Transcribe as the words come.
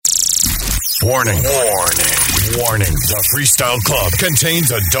Warning. The Freestyle Club contains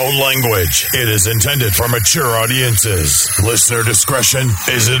adult language. It is intended for mature audiences. Listener discretion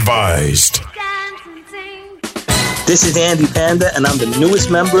is advised. This is Andy Panda, and I'm the newest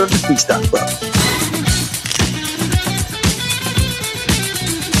member of the Freestyle Club.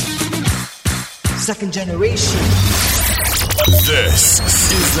 Second generation. This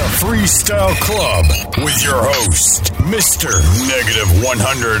is the Freestyle Club with your host, Mr. Negative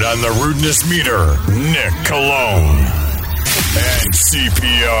 100 on the rudeness meter, Nick Colon. And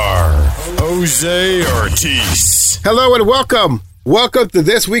CPR, Jose Ortiz. Hello and welcome. Welcome to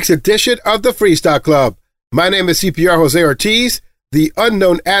this week's edition of the Freestyle Club. My name is CPR Jose Ortiz. The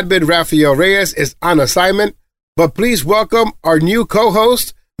unknown admin Rafael Reyes is on assignment, but please welcome our new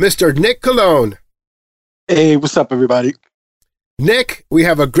co-host, Mr. Nick Colon. Hey, what's up, everybody? Nick, we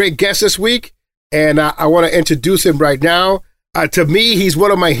have a great guest this week, and I want to introduce him right now. To me, he's one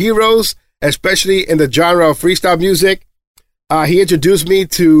of my heroes, especially in the genre of freestyle music. He introduced me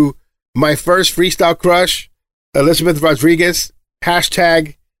to my first freestyle crush, Elizabeth Rodriguez,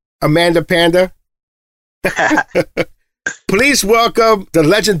 hashtag Amanda Panda. Please welcome the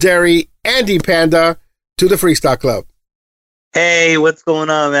legendary Andy Panda to the Freestyle Club. Hey, what's going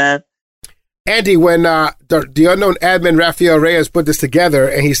on, man? Andy, when the unknown admin Rafael Reyes put this together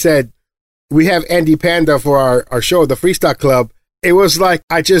and he said, we have Andy Panda for our show, the Freestyle Club, it was like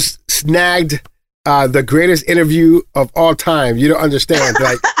I just snagged the greatest interview of all time. You don't understand.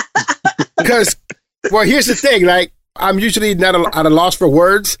 Like, because, well, here's the thing. Like, I'm usually not at a loss for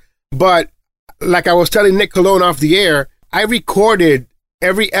words, but like I was telling Nick Colon off the air, I recorded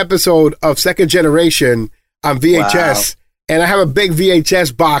every episode of Second Generation on VHS. Wow. And I have a big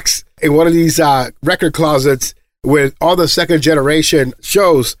VHS box in one of these record closets with all the Second Generation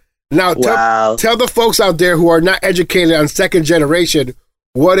shows. Now, tell the folks out there who are not educated on Second Generation,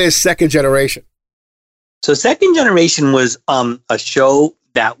 what is Second Generation? So Second Generation was a show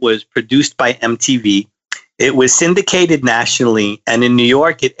that was produced by MTV. It was syndicated nationally, and in New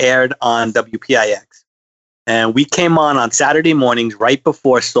York, it aired on WPIX. And we came on Saturday mornings right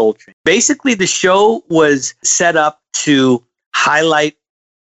before Soul Train. Basically, the show was set up to highlight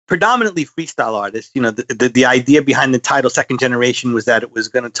predominantly freestyle artists. You know, the idea behind the title Second Generation was that it was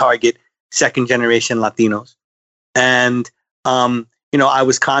going to target second generation Latinos. And, you know, I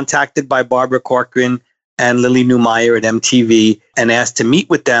was contacted by Barbara Corcoran and Lily Newmeyer at MTV and asked to meet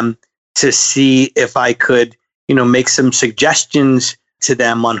with them to see if I could, you know, make some suggestions to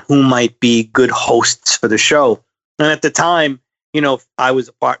them on who might be good hosts for the show. And at the time, you know, I was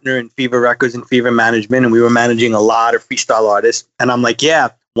a partner in Fever Records and Fever Management, and we were managing a lot of freestyle artists. And I'm like, yeah,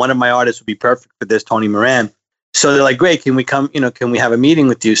 one of my artists would be perfect for this, Tony Moran. So they're like, great, can we come, you know, can we have a meeting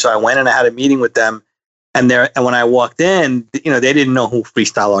with you? So I went and I had a meeting with them. And when I walked in, you know, they didn't know who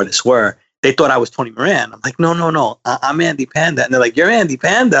freestyle artists were. They thought I was Tony Moran. I'm like, no, I'm Andy Panda. And they're like, you're Andy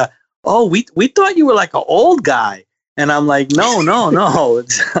Panda? Oh, we thought you were like an old guy. And I'm like, no. You know,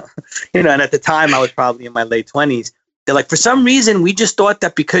 and at the time I was probably in my late 20s. They're like, for some reason, we just thought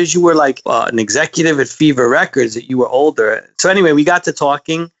that because you were like an executive at Fever Records that you were older. So anyway, we got to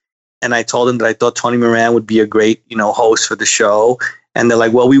talking and I told them that I thought Tony Moran would be a great, you know, host for the show. And they're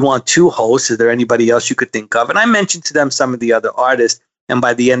like, well, we want two hosts. Is there anybody else you could think of? And I mentioned to them some of the other artists. And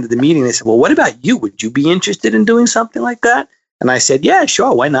by the end of the meeting, they said, well, what about you? Would you be interested in doing something like that? And I said, yeah,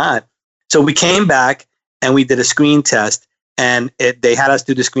 sure. Why not? So we came back and we did a screen test. And they had us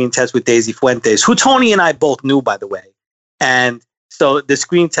do the screen test with Daisy Fuentes, who Tony and I both knew, by the way. And so the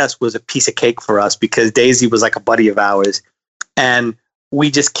screen test was a piece of cake for us because Daisy was like a buddy of ours. And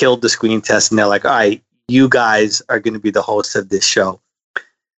we just killed the screen test. And they're like, all right, you guys are going to be the hosts of this show.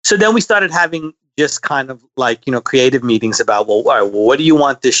 So then we started having just kind of like, you know, creative meetings about, well, all right, well, what do you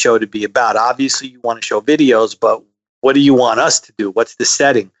want this show to be about? Obviously, you want to show videos, but what do you want us to do? What's the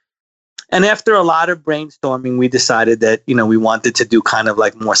setting? And after a lot of brainstorming, we decided that, you know, we wanted to do kind of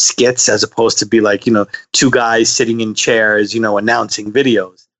like more skits as opposed to be like, you know, two guys sitting in chairs, you know, announcing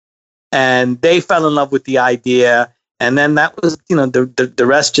videos. And they fell in love with the idea. And then that was, you know, the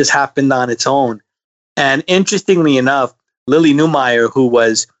rest just happened on its own. And interestingly enough, Lily Newmeyer, who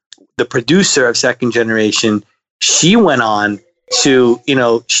was the producer of Second Generation, she went on to, you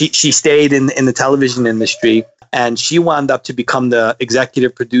know, she stayed in the television industry. And she wound up to become the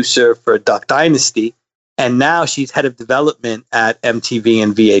executive producer for Duck Dynasty. And now she's head of development at MTV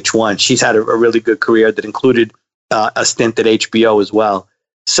and VH1. She's had a really good career that included a stint at HBO as well.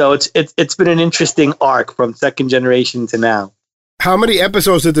 So it's been an interesting arc from Second Generation to now. How many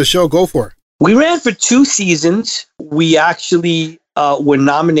episodes did the show go for? We ran for 2 seasons. We actually were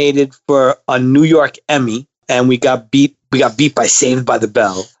nominated for a New York Emmy, and we got beat by Saved by the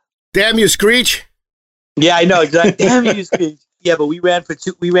Bell. Damn you, Screech. Yeah, I know exactly. Damn you, Screech. Yeah, but we ran for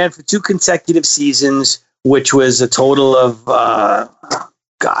two consecutive seasons, which was a total of I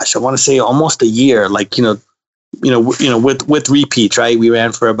want to say almost a year. Like with repeats, right? We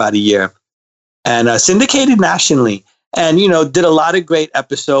ran for about a year, and syndicated nationally, and did a lot of great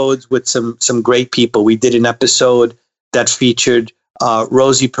episodes with some great people. We did an episode that featured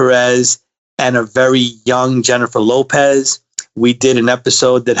Rosie Perez and a very young Jennifer Lopez. We did an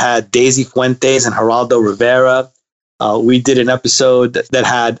episode that had Daisy Fuentes and Geraldo Rivera. We did an episode that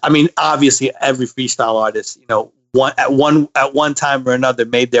had, obviously every freestyle artist, at one time or another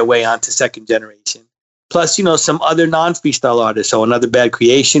made their way onto Second Generation. Plus, some other non-freestyle artists. So Another Bad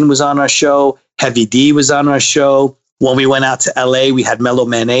Creation was on our show. Heavy D was on our show. When we went out to LA, we had Mellow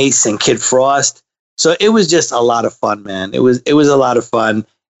Man Ace and Kid Frost. So it was just a lot of fun, man. It was a lot of fun.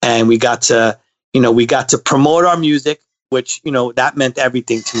 And we got to promote our music, which, that meant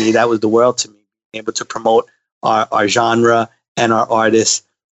everything to me. That was the world to me, being able to promote our genre and our artists,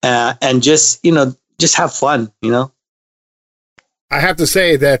 and just have fun, I have to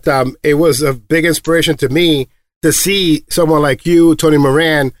say that it was a big inspiration to me to see someone like you, Tony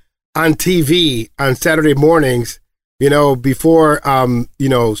Moran, on TV on Saturday mornings, before,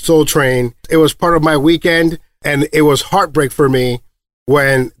 Soul Train. It was part of my weekend, and it was heartbreak for me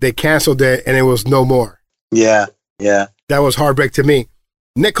when they canceled it and it was no more. Yeah. That was heartbreak to me.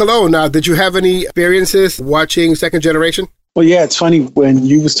 Nick Colon, now, did you have any experiences watching Second Generation? Well, yeah, it's funny when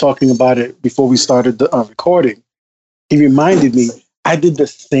you was talking about it before we started the recording. He reminded me, I did the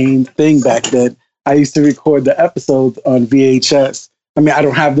same thing back then. I used to record the episodes on VHS. I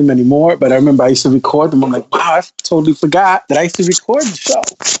don't have them anymore, but I remember I used to record them. I'm like, wow, I totally forgot that I used to record the show.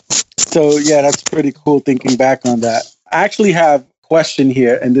 So, yeah, that's pretty cool thinking back on that. I actually have a question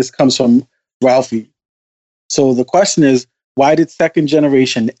here, and this comes from Ralphie. So the question is, why did Second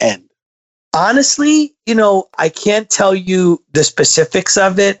Generation end? Honestly, I can't tell you the specifics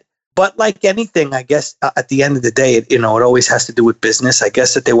of it, but like anything, I guess at the end of the day, it always has to do with business. I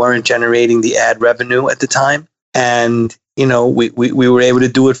guess that they weren't generating the ad revenue at the time. And, we were able to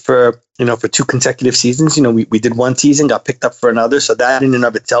do it for two consecutive seasons. We did one season, got picked up for another. So that in and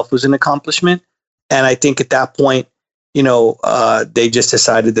of itself was an accomplishment. And I think at that point, they just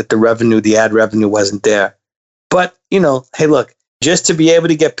decided that the ad revenue wasn't there. But, hey, look, just to be able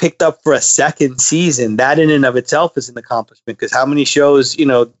to get picked up for a second season, that in and of itself is an accomplishment, because how many shows,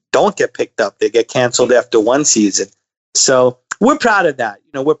 don't get picked up? They get canceled after one season. So we're proud of that.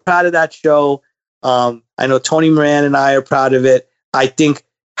 We're proud of that show. I know Tony Moran and I are proud of it. I think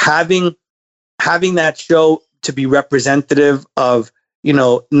having that show to be representative of,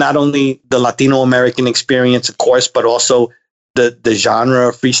 not only the Latino American experience, of course, but also the genre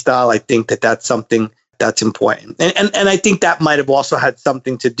of freestyle, I think that's something that's important. And I think that might have also had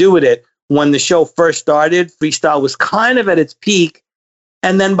something to do with it. When the show first started, freestyle was kind of at its peak.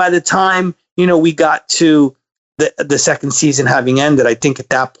 And then by the time, we got to the second season having ended, I think at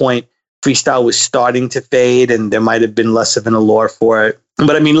that point, freestyle was starting to fade and there might have been less of an allure for it.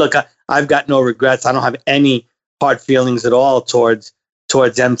 But look, I've got no regrets. I don't have any hard feelings at all towards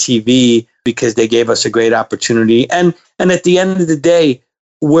MTV, because they gave us a great opportunity. And at the end of the day,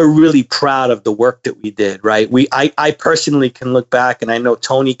 we're really proud of the work that we did, right? I personally can look back, and I know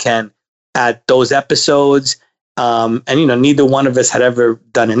Tony can, at those episodes. And neither one of us had ever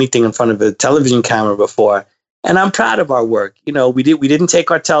done anything in front of a television camera before. And I'm proud of our work. We didn't take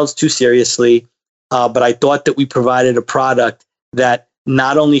ourselves too seriously, but I thought that we provided a product that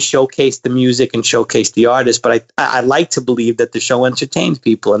not only showcased the music and showcased the artist, but I like to believe that the show entertained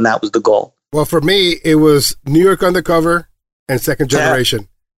people, and that was the goal. Well, for me, it was New York Undercover and Second Generation.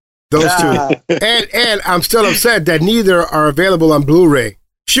 Those two. And I'm still upset that neither are available on Blu-ray.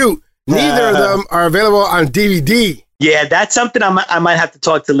 Shoot, neither of them are available on DVD. Yeah, that's something I might have to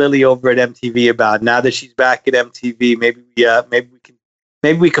talk to Lily over at MTV about. Now that she's back at MTV,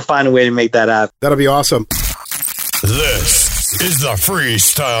 maybe we can find a way to make that happen. That'll be awesome. This is the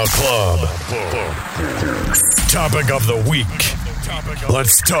Freestyle Club. Topic of the week.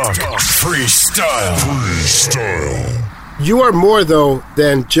 Let's talk freestyle. You are more, though,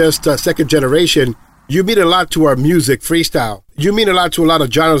 than just Second Generation. You mean a lot to our music, freestyle. You mean a lot to a lot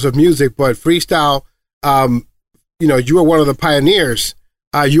of genres of music, but freestyle, you are one of the pioneers.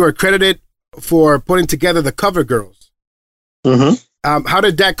 You are credited for putting together the Cover Girls. Mm-hmm. How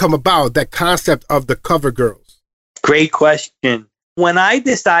did that come about, that concept of the Cover Girls? Great question. When I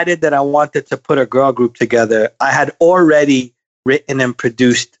decided that I wanted to put a girl group together, I had already written and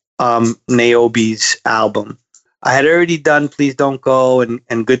produced Niobe's album. I had already done Please Don't Go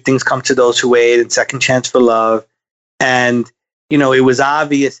and Good Things Come to Those Who Wait and Second Chance for Love. And, it was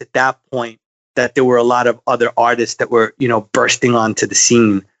obvious at that point that there were a lot of other artists that were, bursting onto the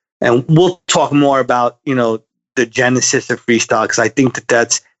scene. And we'll talk more about, the genesis of freestyle, because I think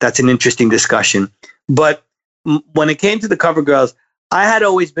that's an interesting discussion. But when it came to the cover girls, I had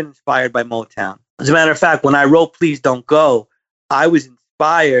always been inspired by Motown. As a matter of fact, when I wrote Please Don't Go, I was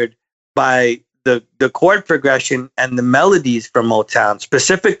inspired by the chord progression and the melodies from Motown,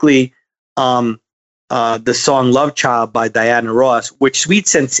 specifically the song Love Child by Diana Ross, which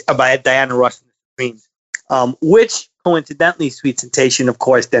by Diana Ross and the Supremes, which coincidentally Sweet Sensation, of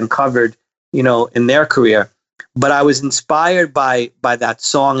course, then covered, in their career. But I was inspired by that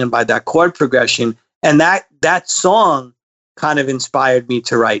song and by that chord progression. And that song kind of inspired me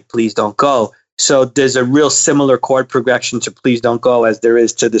to write Please Don't Go. So there's a real similar chord progression to Please Don't Go as there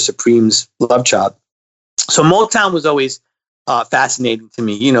is to the Supremes' Love Child. So Motown was always fascinating to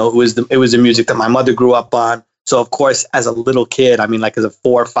me. It was the music that my mother grew up on. So of course, as a little kid, I mean, like as a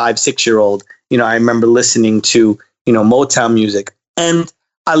 4, 5, 6-year-old, I remember listening to, Motown music. And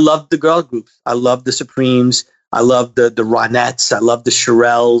I loved the girl groups. I loved the Supremes. I loved the Ronettes. I loved the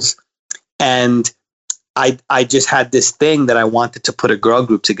Shirelles. And I just had this thing that I wanted to put a girl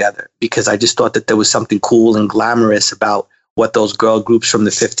group together, because I just thought that there was something cool and glamorous about what those girl groups from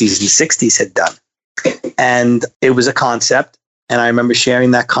the 50s and 60s had done. And it was a concept. And I remember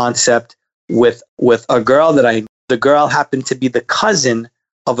sharing that concept with a girl the girl happened to be the cousin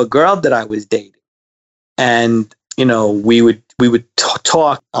of a girl that I was dating. And, we would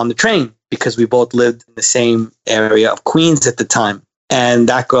talk on the train, because we both lived in the same area of Queens at the time. And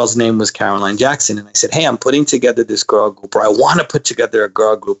that girl's name was Caroline Jackson. And I said, hey, I'm putting together this girl group, or I want to put together a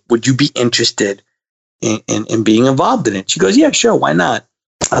girl group. Would you be interested in being involved in it? She goes, yeah, sure. Why not?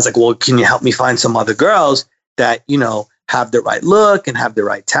 I was like, well, can you help me find some other girls that, have the right look and have the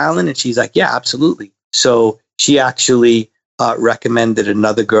right talent? And she's like, yeah, absolutely. So she actually recommended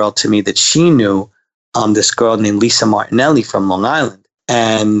another girl to me that she knew, this girl named Lisa Martinelli from Long Island.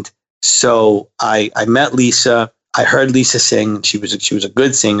 And so I met Lisa. I heard Lisa sing. She was a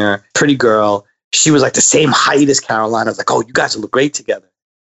good singer, pretty girl. She was like the same height as Caroline. I was like, oh, you guys look great together.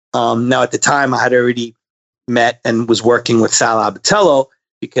 Now, at the time, I had already met and was working with Sal Abatello,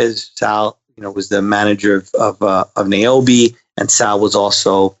 because Sal, was the manager of Niobe, and Sal was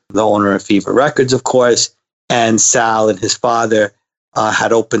also the owner of Fever Records, of course. And Sal and his father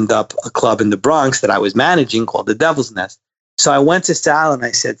had opened up a club in the Bronx that I was managing called the Devil's Nest. So I went to Sal and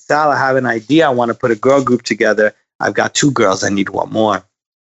I said, Sal, I have an idea. I want to put a girl group together. I've got 2 girls. I need one more.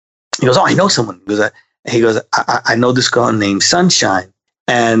 He goes, oh, I know someone. He goes, I know this girl named Sunshine.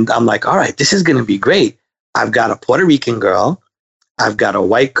 And I'm like, all right, this is going to be great. I've got a Puerto Rican girl. I've got a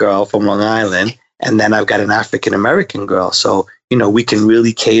white girl from Long Island. And then I've got an African-American girl. So, we can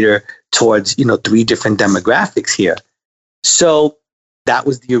really cater towards, 3 different demographics here. So that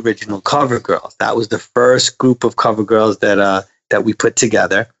was the original Cover Girls. That was the first group of Cover Girls that we put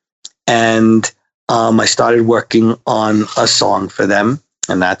together. And I started working on a song for them,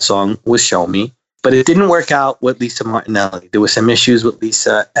 and that song was Show Me. But it didn't work out with Lisa Martinelli. There were some issues with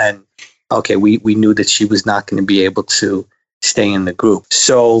Lisa, and we knew that she was not going to be able to stay in the group.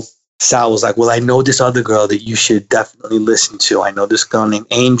 So Sal was like, well, I know this other girl that you should definitely listen to. I know this girl named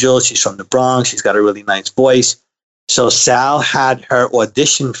Angel. She's from the Bronx. She's got a really nice voice. So Sal had her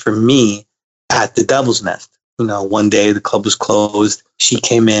audition for me at the Devil's Nest. One day the club was closed. She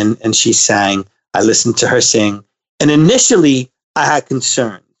came in and she sang. I listened to her sing. And initially I had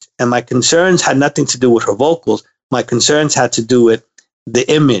concerns. And my concerns had nothing to do with her vocals. My concerns had to do with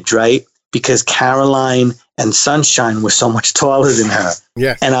the image, right? Because Caroline and Sunshine were so much taller than her.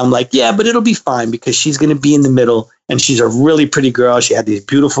 Yes. And I'm like, yeah, but it'll be fine, because she's going to be in the middle. And she's a really pretty girl. She had these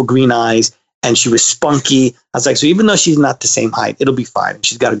beautiful green eyes. And she was spunky. I was like, so even though she's not the same height, it'll be fine.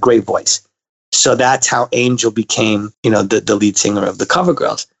 She's got a great voice. So that's how Angel became, the lead singer of the Cover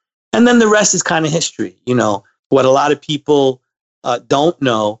Girls. And then the rest is kind of history. What a lot of people don't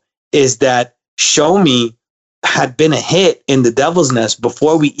know is that Show Me had been a hit in the Devil's Nest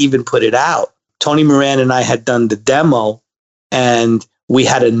before we even put it out. Tony Moran and I had done the demo, and we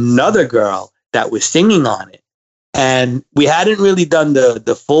had another girl that was singing on it. And we hadn't really done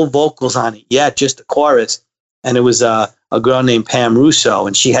the full vocals on it yet, just the chorus. And it was a girl named Pam Russo,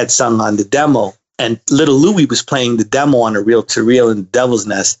 and she had sung on the demo. And Little Louie was playing the demo on a reel-to-reel in the Devil's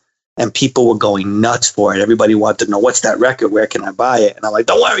Nest, and people were going nuts for it. Everybody wanted to know, what's that record? Where can I buy it? And I'm like,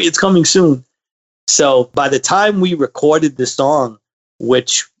 don't worry, it's coming soon. So by the time we recorded the song,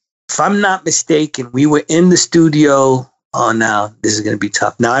 which, if I'm not mistaken, we were in the studio. Oh, now this is going to be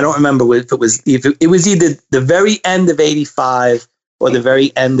tough. Now, I don't remember if it was either the very end of 85 or the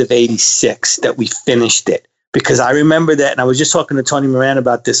very end of 86 that we finished it. because I remember that, and I was just talking to Tony Moran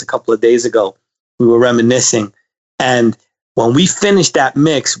about this a couple of days ago. We were reminiscing, and when we finished that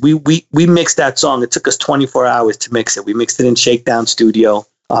mix, we mixed that song. It took us 24 hours to mix it. We mixed it in Shakedown Studio,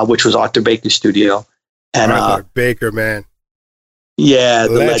 which was Arthur Baker's studio. And Arthur Baker, man. Yeah,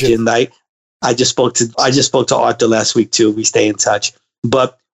 the legend. I just spoke to Arthur last week too. We stay in touch.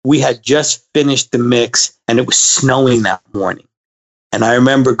 But we had just finished the mix and it was snowing that morning. And I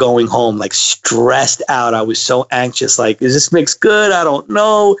remember going home like stressed out. I was so anxious. Like, is this mix good? I don't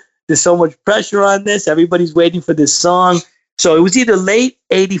know. There's so much pressure on this. Everybody's waiting for this song. So it was either late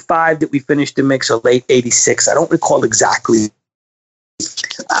 85 that we finished the mix or late 86. I don't recall exactly.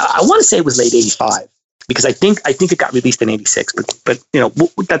 I want to say it was late 85 because I think it got released in 86, but you know,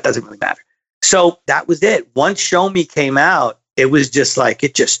 that doesn't really matter. So that was it. Once Show Me came out, it was just like,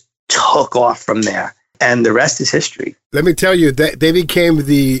 it just took off from there. And the rest is history. Let me tell you that they became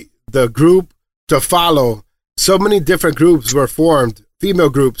the group to follow. So many different groups were formed, female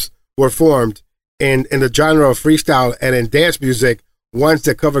groups were formed in the genre of freestyle and in dance music once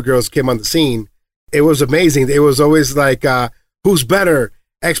the Cover Girls came on the scene. It was amazing. It was always like, who's better,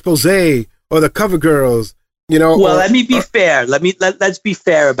 Expose or the Cover Girls? You know. Well, let me be fair. Let's be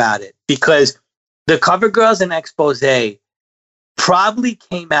fair about it, because the Cover Girls and Expose probably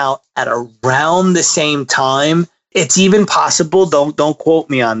came out at around the same time. It's even possible. Don't quote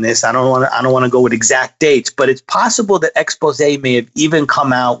me on this. I don't want to go with exact dates, but it's possible that Expose may have even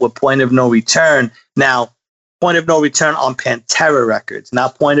come out with Point of No Return. Now, Point of No Return on Pantera Records,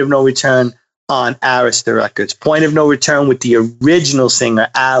 not Point of No Return on Arista Records. Point of No Return with the original singer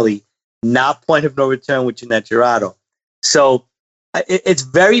Ali, not Point of No Return with Jeanette Gerardo. So it's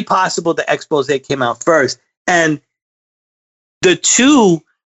very possible that Expose came out first, and the two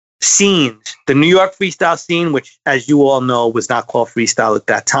scenes, the New York freestyle scene, which, as you all know, was not called freestyle at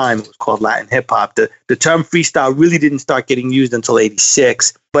that time. It was called Latin hip hop. The term freestyle really didn't start getting used until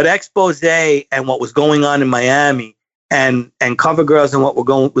 86. But Expose and what was going on in Miami and Cover Girls and what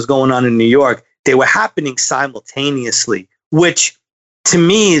was going on in New York, they were happening simultaneously, which to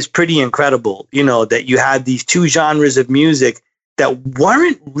me is pretty incredible. You know, that you had these two genres of music that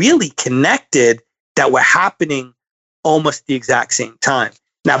weren't really connected, that were happening almost the exact same time.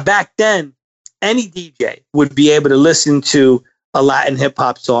 Now, back then, any DJ would be able to listen to a Latin hip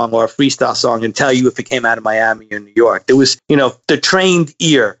hop song or a freestyle song and tell you if it came out of Miami or New York. There was, you know, the trained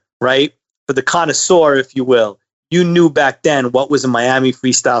ear, right? For the connoisseur, if you will. You knew back then what was a Miami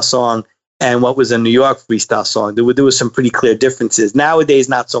freestyle song and what was a New York freestyle song. There was some pretty clear differences. Nowadays,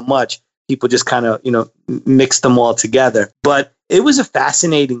 not so much. People just kind of, you know, mix them all together. But it was a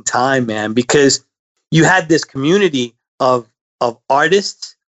fascinating time, man, because you had this community of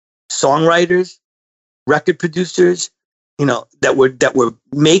artists, songwriters, record producers, you know, that were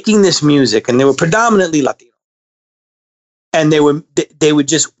making this music, and they were predominantly Latino. And they were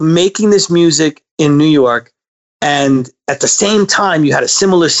just making this music in New York, and at the same time, you had a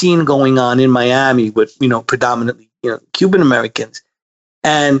similar scene going on in Miami with, you know, predominantly, you know, Cuban Americans,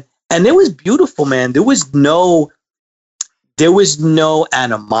 and it was beautiful, man. There was no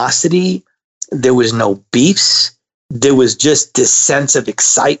animosity, there was no beefs. There was just this sense of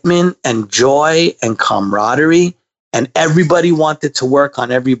excitement and joy and camaraderie, and everybody wanted to work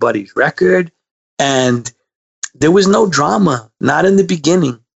on everybody's record. And there was no drama, not in the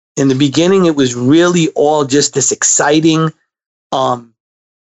beginning. In the beginning, it was really all just this exciting,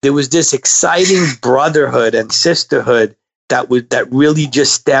 there was this exciting brotherhood and sisterhood that really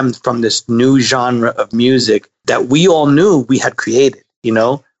just stemmed from this new genre of music that we all knew we had created, you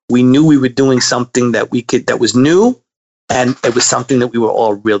know? We knew we were doing something that was new, and it was something that we were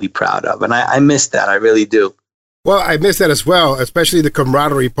all really proud of. And I miss that. I really do. Well, I miss that as well, especially the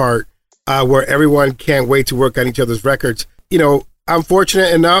camaraderie part, where everyone can't wait to work on each other's records. You know, I'm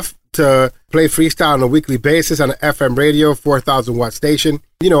fortunate enough to play freestyle on a weekly basis on an FM radio, 4,000 watt station.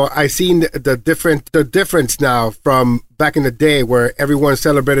 You know, I seen the difference now from back in the day where everyone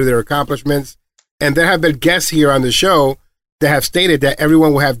celebrated their accomplishments. And there have been guests here on the show that have stated that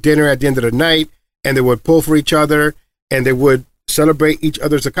everyone will have dinner at the end of the night, and they would pull for each other, and they would celebrate each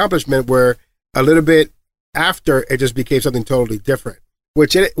other's accomplishment, where a little bit after it just became something totally different,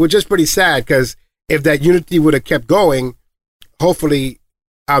 which is pretty sad, because if that unity would have kept going, hopefully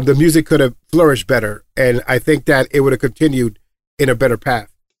the music could have flourished better. And I think that it would have continued in a better path.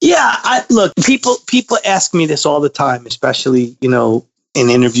 Yeah, look, people ask me this all the time, especially, you know, in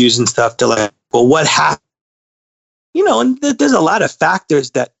interviews and stuff. They're like, well, what happened? You know, and there's a lot of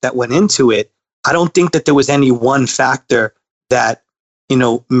factors that went into it. I don't think that there was any one factor that, you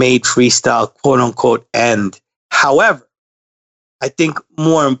know, made freestyle, quote unquote, end. However, I think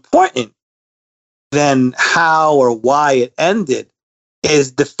more important than how or why it ended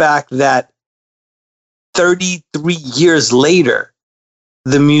is the fact that 33 years later,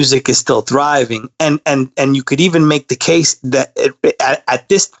 the music is still thriving. And you could even make the case that at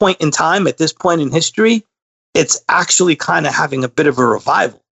this point in time, at this point in history, it's actually kind of having a bit of a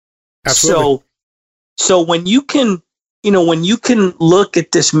revival. Absolutely. So when you can, when you can look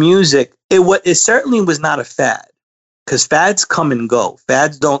at this music, it certainly was not a fad, because fads come and go.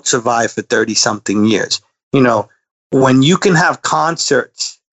 Fads don't survive for 30 something years. When you can have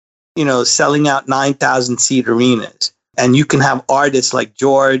concerts, selling out 9,000 seat arenas, and you can have artists like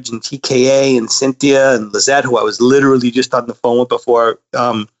George and TKA and Cynthia and Lizette, who I was literally just on the phone with before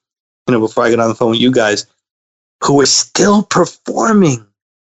I got on the phone with you guys, who are still performing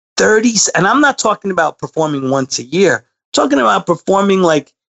 30s. And I'm not talking about performing once a year. I'm talking about performing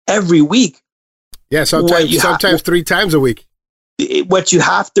like every week. Yeah, sometimes 3 times a week. What you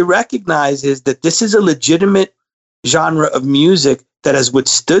have to recognize is that this is a legitimate genre of music that has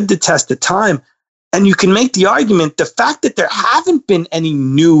withstood the test of time. And you can make the argument, the fact that there haven't been any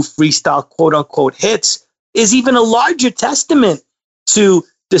new freestyle quote unquote hits is even a larger testament to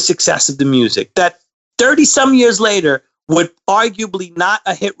the success of the music. That 30 some years later, with arguably not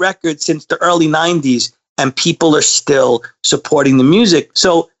a hit record since the early 90s, and people are still supporting the music.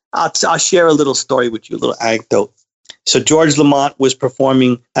 So I'll share a little story with you, a little anecdote. So George Lamont was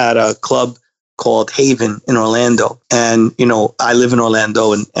performing at a club called Haven in Orlando. And, I live in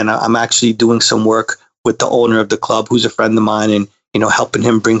Orlando, and I'm actually doing some work with the owner of the club, who's a friend of mine, and, helping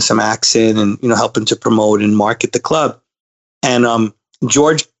him bring some acts in and, helping to promote and market the club. And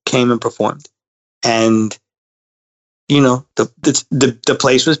George came and performed. And, the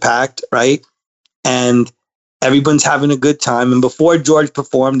place was packed, right? And everyone's having a good time. And before George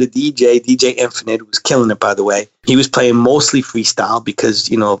performed, the DJ Infinite, who was killing it, by the way, he was playing mostly freestyle because,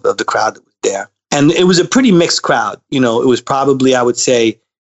 of the crowd that was there. And it was a pretty mixed crowd. It was probably, I would say,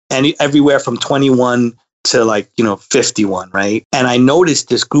 everywhere from 21 to 51, right? And I noticed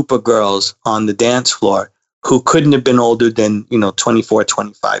this group of girls on the dance floor who couldn't have been older than, 24,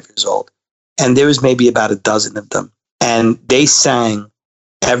 25 years old. And there was maybe about a dozen of them. And they sang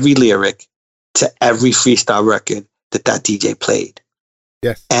every lyric to every freestyle record that DJ played.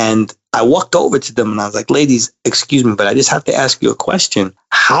 Yes. And I walked over to them and I was like, ladies, excuse me, but I just have to ask you a question.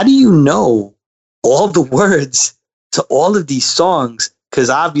 How do you know all the words to all of these songs? Because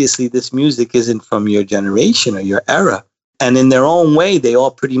obviously this music isn't from your generation or your era. And in their own way, they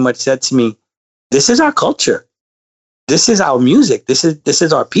all pretty much said to me, this is our culture. This is our music. This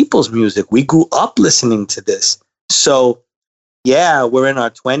is our people's music. We grew up listening to this. So yeah, we're in our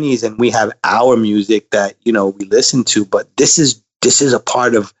 20s and we have our music that, we listen to, but this is a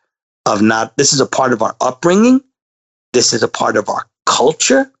part of this is a part of our upbringing. This is a part of our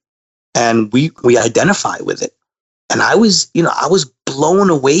culture, and we identify with it. And I was blown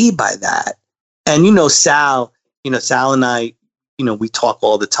away by that. And, Sal and I, we talk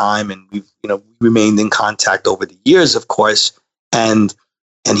all the time, and we've, remained in contact over the years, of course. And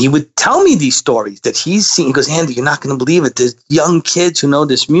he would tell me these stories that he's seen. He goes, Andy, you're not going to believe it. There's young kids who know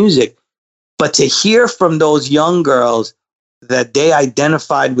this music. But to hear from those young girls that they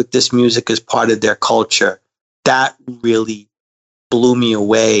identified with this music as part of their culture, that really blew me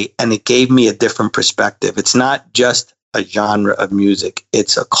away. And it gave me a different perspective. It's not just a genre of music.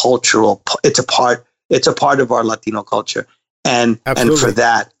 It's a cultural, it's a part of our Latino culture. And for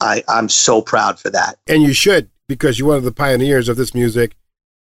that, I'm so proud for that. And you should, because you're one of the pioneers of this music.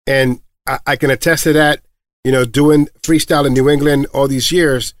 And I can attest to that, doing freestyle in New England all these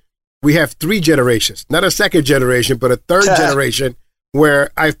years. We have 3 generations, not a second generation, but a third generation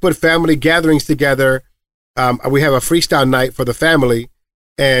where I've put family gatherings together. We have a freestyle night for the family,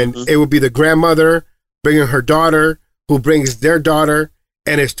 and it will be the grandmother bringing her daughter, who brings their daughter,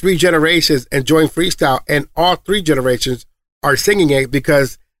 and it's 3 generations enjoying freestyle, and all 3 generations are singing it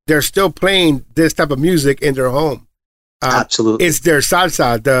because they're still playing this type of music in their home. Absolutely. It's their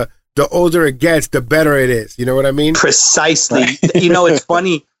salsa. The older it gets, the better it is. You know what I mean? Precisely. It's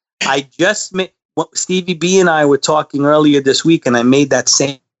funny. I just Stevie B and I were talking earlier this week, and I made that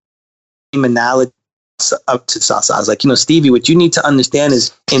same analogy up to salsa. I was like, Stevie, what you need to understand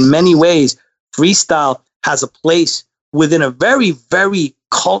is, in many ways, freestyle has a place within a very, very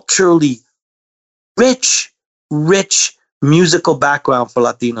culturally rich musical background for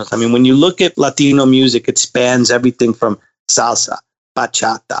Latinos. I mean, when you look at Latino music, it spans everything from salsa,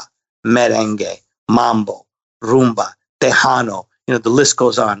 bachata, merengue, mambo, rumba, tejano, the list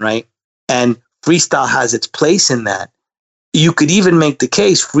goes on, right? And freestyle has its place in that. You could even make the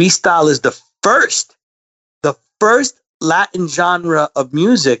case freestyle is the first Latin genre of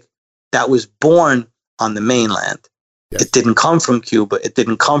music that was born on the mainland. Yes. It didn't come from Cuba. It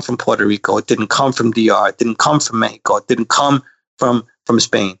didn't come from Puerto Rico. It didn't come from DR. It didn't come from Mexico. It didn't come from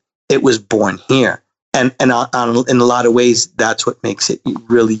Spain. It was born here. And in a lot of ways, that's what makes it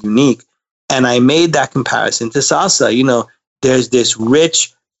really unique. And I made that comparison to salsa. You know, there's this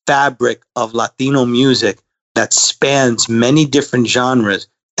rich fabric of Latino music that spans many different genres,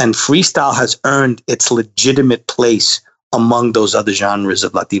 and freestyle has earned its legitimate place among those other genres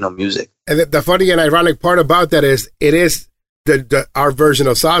of Latino music. And the funny and ironic part about that is it is our version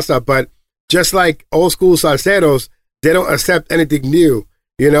of salsa, but just like old school salseros, they don't accept anything new,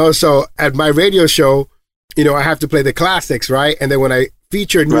 you know? So at my radio show, you know, I have to play the classics, right? And then when I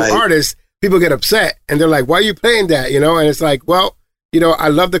feature new artists, people get upset and they're like, why are you playing that? You know? And it's like, well, you know, I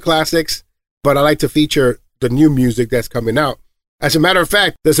love the classics, but I like to feature the new music that's coming out. As a matter of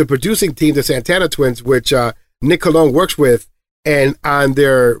fact, there's a producing team, the Santana Twins, which Nick Colon works with, and on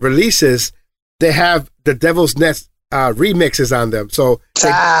their releases, they have the Devil's Nest remixes on them. So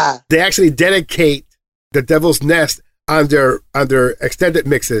they actually dedicate the Devil's Nest on their extended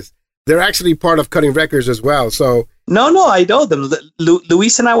mixes. They're actually part of Cutting Records as well. So no, I know them.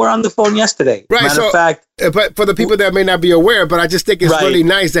 Luis and I were on the phone yesterday. Right. Matter of fact, but for the people that may not be aware, but I just think it's really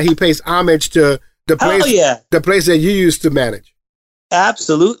nice that he pays homage to the place that you used to manage.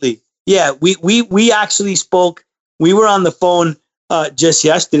 Absolutely. Yeah, we actually spoke. We were on the phone just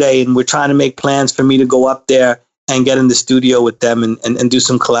yesterday, and we're trying to make plans for me to go up there and get in the studio with them and do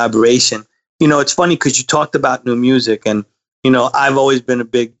some collaboration. You know, it's funny because you talked about new music, and, you know, I've always been a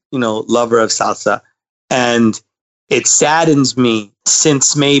big, you know, lover of salsa. And it saddens me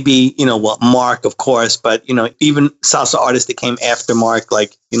since maybe, you know, well, Mark, of course, but, you know, even salsa artists that came after Mark,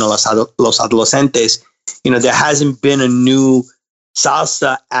 like, you know, Los Adolescentes, you know, there hasn't been a new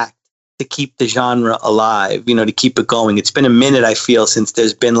salsa act to keep the genre alive, you know, to keep it going. It's been a minute, I feel, since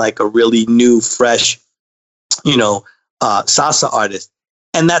there's been like a really new, fresh, you know, salsa artist.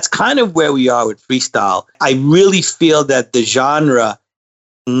 And that's kind of where we are with freestyle. I really feel that the genre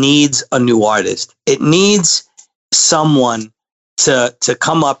needs a new artist. It needs someone to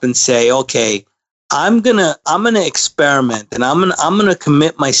come up and say, okay, I'm gonna experiment, and I'm gonna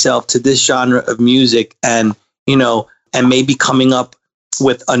commit myself to this genre of music, and, you know, and maybe coming up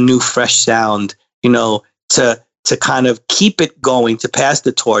with a new fresh sound, you know, to kind of keep it going, to pass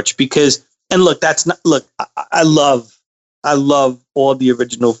the torch. Because, and look, I love all the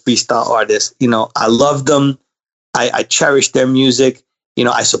original freestyle artists. You know, I love them. I cherish their music. You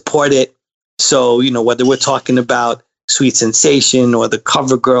know, I support it. So, you know, whether we're talking about Sweet Sensation or the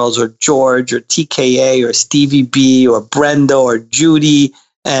Cover Girls or George or TKA or Stevie B or Brenda or Judy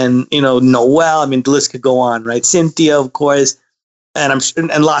and, you know, Noel, I mean, the list could go on, right? Cynthia, of course,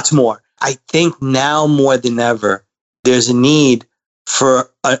 and lots more. I think now more than ever, there's a need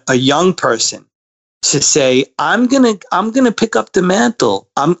for a young person to say, I'm gonna pick up the mantle.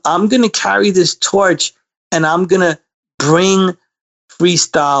 I'm gonna carry this torch, and I'm gonna bring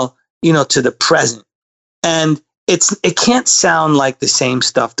freestyle, you know, to the present. And it can't sound like the same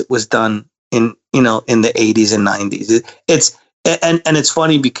stuff that was done in the 80s and 90s. And it's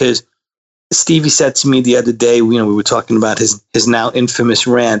funny because Stevie said to me the other day, you know, we were talking about his now infamous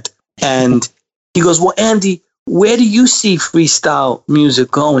rant, and he goes, well, Andy, where do you see freestyle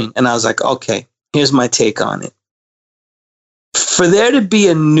music going? And I was like, okay, here's my take on it. For there to be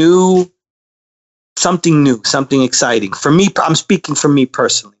something exciting, for me, I'm speaking for me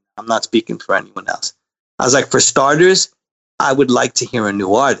personally. I'm not speaking for anyone else. I was like, for starters, I would like to hear a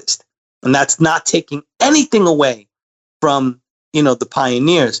new artist. And that's not taking anything away from, you know, the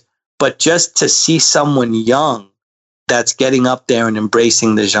pioneers, but just to see someone young that's getting up there and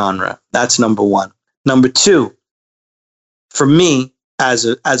embracing the genre. That's number one. Number two, for me, as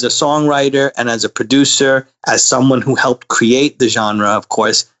a songwriter and as a producer, as someone who helped create the genre, of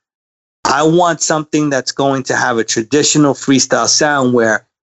course, I want something that's going to have a traditional freestyle sound where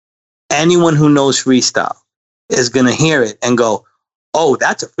anyone who knows freestyle is going to hear it and go, oh,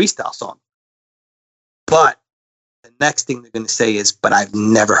 that's a freestyle song. But the next thing they're going to say is, but I've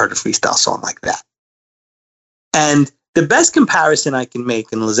never heard a freestyle song like that. And the best comparison I can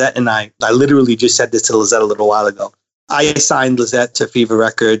make, and Lizette and I literally just said this to Lizette a little while ago. I signed Lizette to Fever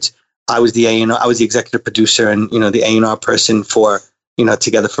Records. I was the A&R, I was the executive producer and, you know, the A&R person for, you know,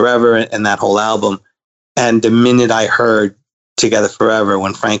 Together Forever and that whole album. And the minute I heard Together Forever,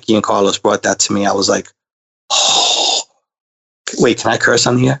 when Frankie and Carlos brought that to me, I was like, oh, wait, can I curse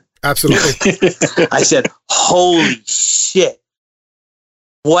on here? Absolutely. I said, holy shit,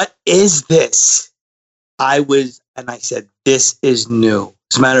 what is this? I said, this is new.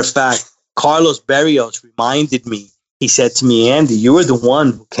 As a matter of fact, Carlos Berrios reminded me he said to me, Andy, you were the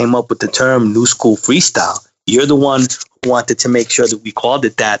one who came up with the term new school freestyle. You're the one who wanted to make sure that we called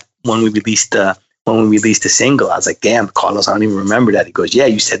it that when we released the single. I was like, damn, Carlos, I don't even remember that. He goes, yeah,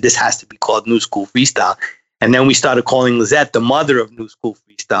 you said this has to be called new school freestyle. And then we started calling Lizette the mother of new school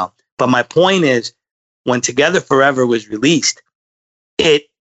freestyle. But my point is, when Together Forever was released, it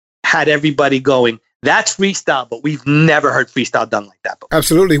had everybody going, that's freestyle, but we've never heard freestyle done like that before.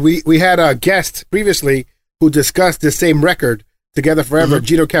 Absolutely. We had a guest previously who discussed the same record, Together Forever,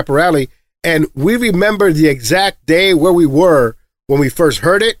 Gino Caporelli, and we remember the exact day where we were when we first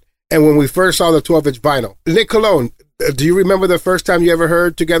heard it and when we first saw the 12-inch vinyl. Nick Colon, do you remember the first time you ever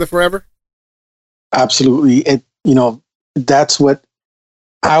heard Together Forever? Absolutely. That's what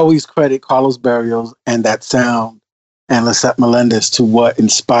I always credit Carlos Barrios and that sound and Lisette Melendez to what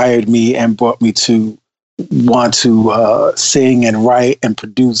inspired me and brought me to want to sing and write and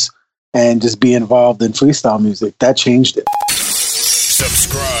produce and just be involved in freestyle music. That changed it.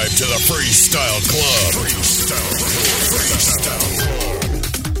 Subscribe to the Freestyle Club.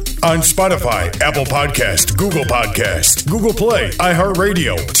 On Spotify, Apple Podcast, Google Podcast, Google Play,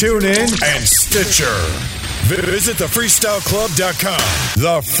 iHeartRadio, TuneIn, and Stitcher. Visit thefreestyleclub.com.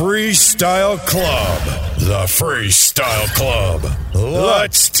 The Freestyle Club. The Freestyle Club.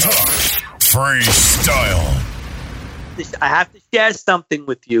 Let's talk freestyle. I have to share something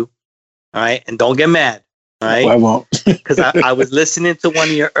with you, all right? And don't get mad, all right? I won't. Because I was listening to one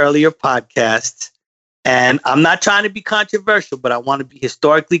of your earlier podcasts, and I'm not trying to be controversial, but I want to be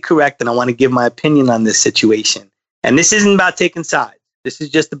historically correct, and I want to give my opinion on this situation. And this isn't about taking sides. This is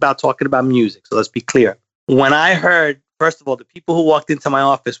just about talking about music, so let's be clear. When I heard, first of all, the people who walked into my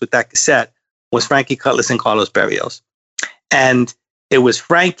office with that cassette was Frankie Cutlass and Carlos Barrios. And it was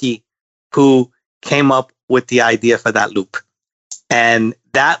Frankie who came up with the idea for that loop. And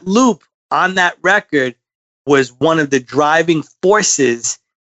that loop on that record was one of the driving forces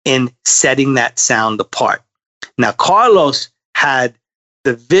in setting that sound apart. Now, Carlos had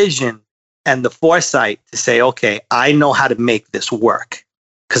the vision and the foresight to say, okay, I know how to make this work.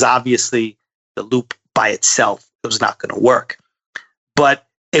 Because obviously the loop by itself, it was not going to work. But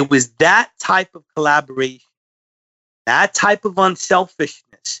it was that type of collaboration, that type of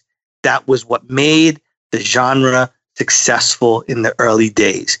unselfishness, that was what made the genre successful in the early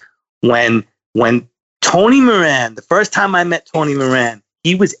days. When Tony Moran, the first time I met Tony Moran,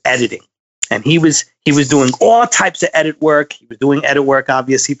 he was editing, and he was doing all types of edit work. He was doing edit work,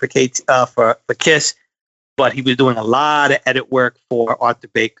 obviously, for Kiss, but he was doing a lot of edit work for Arthur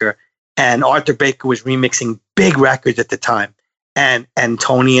Baker. And Arthur Baker was remixing big records at the time. And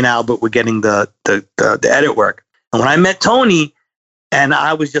Tony and Albert were getting the edit work. And when I met Tony, and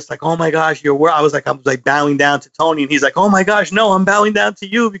I was just like, oh my gosh, I was like bowing down to Tony. And he's like, oh my gosh, no, I'm bowing down to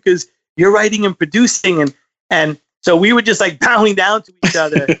you because you're writing and producing. And so we were just like bowing down to each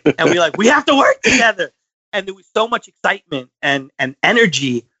other. And we were like, we have to work together. And there was so much excitement and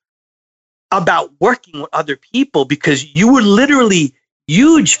energy about working with other people because you were literally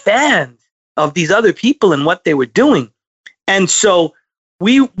huge fans of these other people and what they were doing. And so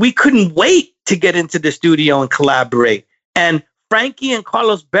we couldn't wait to get into the studio and collaborate. And Frankie and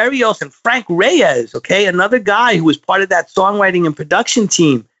Carlos Barrios and Frank Reyes, okay, another guy who was part of that songwriting and production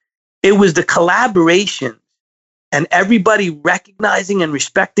team. It was the collaboration and everybody recognizing and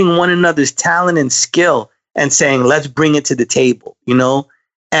respecting one another's talent and skill and saying, let's bring it to the table, you know?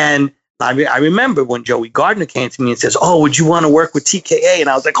 And I remember when Joey Gardner came to me and says, oh, would you want to work with TKA? And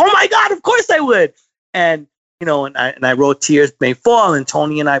I was like, oh my God, of course I would. And, you know, and I wrote Tears May Fall, and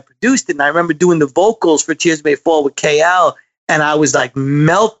Tony and I produced it. And I remember doing the vocals for Tears May Fall with KL. And I was like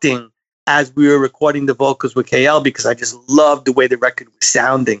melting as we were recording the vocals with KL because I just loved the way the record was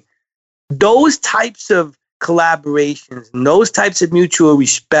sounding. Those types of collaborations and those types of mutual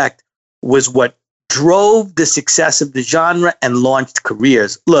respect was what drove the success of the genre and launched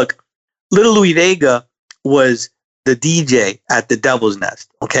careers. Look, Little Louis Vega was the DJ at the Devil's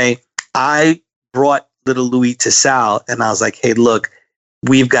Nest, okay? I brought Little Louis to Sal, and I was like, hey, look,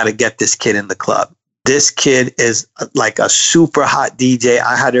 we've got to get this kid in the club. This kid is like a super hot DJ.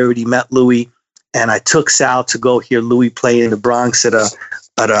 I had already met Louis, and I took Sal to go hear Louis play in the Bronx at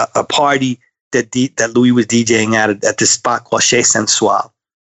a party that Louis was DJing at this spot called Chez Sensual.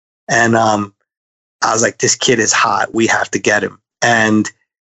 And I was like, this kid is hot. We have to get him. And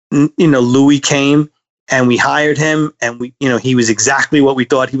you know, Louis came and we hired him, and he was exactly what we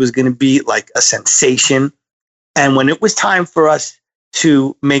thought he was going to be, like a sensation. And when it was time for us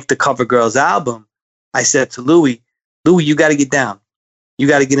to make the Cover Girls album, I said to Louis, you got to get down. You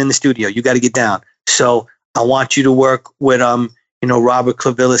got to get in the studio. You got to get down. So I want you to work with, Robert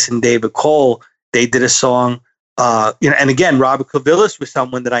Clavillis and David Cole. They did a song and again, Robert Clavillis was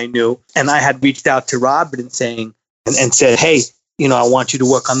someone that I knew, and I had reached out to Robert and said, hey, I want you to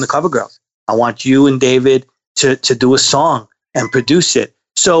work on the Cover Girls. I want you and David to do a song and produce it.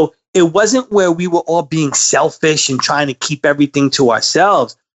 So it wasn't where we were all being selfish and trying to keep everything to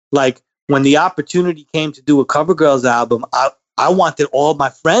ourselves. Like when the opportunity came to do a Cover Girls album, I wanted all my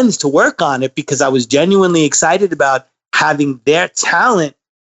friends to work on it because I was genuinely excited about having their talent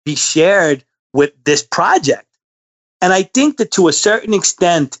be shared with this project. And I think that to a certain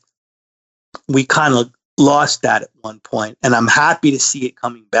extent, we kind of lost that at one point. And I'm happy to see it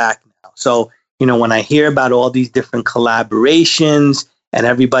coming back now. So, when I hear about all these different collaborations and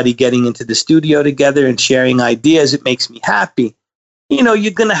everybody getting into the studio together and sharing ideas, it makes me happy.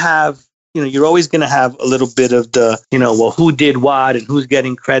 You're going to have, you're always going to have a little bit of the, well, who did what and who's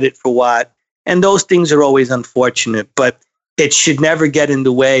getting credit for what. And those things are always unfortunate, but it should never get in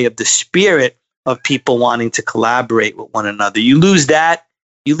the way of the spirit of people wanting to collaborate with one another. You lose that,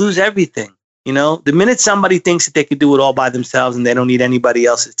 you lose everything. The minute somebody thinks that they could do it all by themselves and they don't need anybody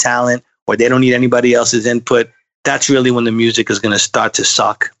else's talent or they don't need anybody else's input, that's really when the music is going to start to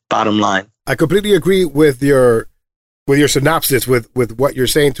suck, bottom line. I completely agree with your synopsis, with what you're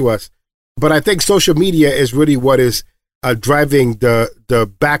saying to us. But I think social media is really what is driving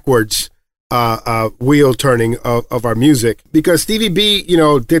the backwards wheel turning of our music. Because Stevie B,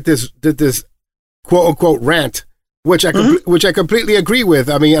 did this quote unquote rant, which I completely agree with.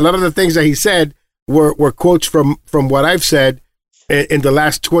 I mean, a lot of the things that he said were quotes from what I've said in the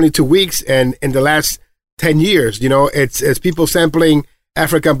last 22 weeks and in the last 10 years. It's people sampling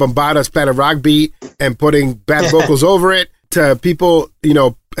African Bambaataa Planet Rock beat and putting bad vocals over it, to people,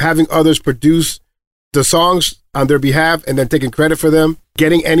 having others produce the songs on their behalf and then taking credit for them,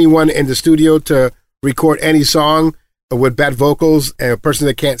 getting anyone in the studio to record any song with bad vocals and a person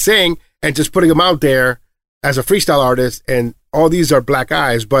that can't sing and just putting them out there as a freestyle artist. And all these are black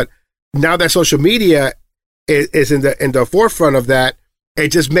eyes. But now that social media is in the forefront of that, it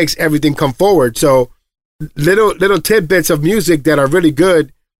just makes everything come forward. So little tidbits of music that are really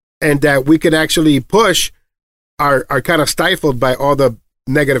good and that we can actually push are kind of stifled by all the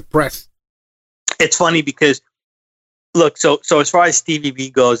negative press. It's funny because, look, so as far as Stevie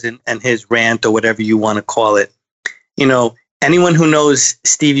B goes and his rant or whatever you want to call it, anyone who knows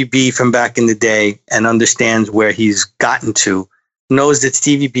Stevie B from back in the day and understands where he's gotten to knows that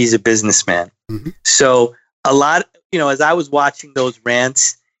Stevie B is a businessman. Mm-hmm. So a lot, as I was watching those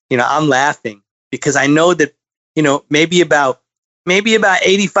rants, I'm laughing because I know that, maybe about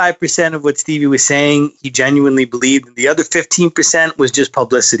 85% of what Stevie was saying, he genuinely believed. And the other 15% was just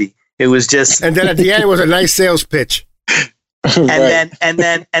publicity. It was just. And then at the end, it was a nice sales pitch. And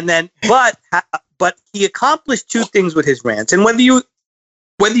then, but he accomplished two things with his rants. And whether you,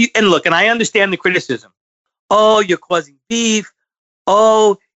 and look, and I understand the criticism. Oh, you're causing beef.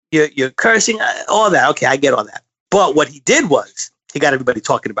 Oh, you're cursing, all that. Okay, I get all that. But what he did was he got everybody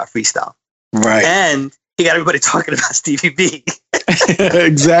talking about freestyle. Right. And he got everybody talking about Stevie B.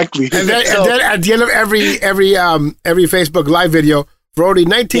 Exactly. And then at the end of every Facebook Live video, for only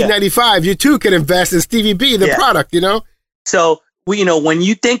 $19.95, you too can invest in Stevie B, the product, So when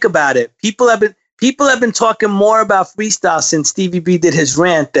you think about it, people have been talking more about freestyle since Stevie B did his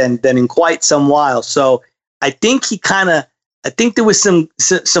rant than in quite some while. So I think there was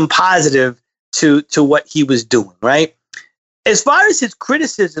some positive to what he was doing, right? As far as his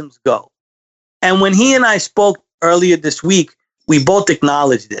criticisms go, and when he and I spoke earlier this week, we both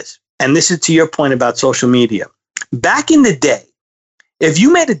acknowledged this. And this is to your point about social media. Back in the day, if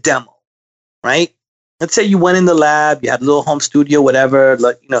you made a demo, right? Let's say you went in the lab, you had a little home studio, whatever,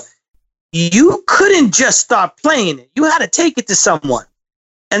 you couldn't just start playing it. You had to take it to someone.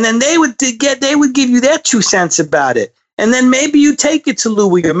 And then they would give you their 2 cents about it. And then maybe you take it to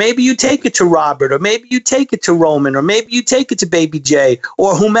Louis, or maybe you take it to Robert, or maybe you take it to Roman, or maybe you take it to Baby J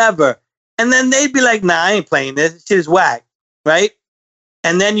or whomever. And then they'd be like, nah, I ain't playing this. This shit is whack, right?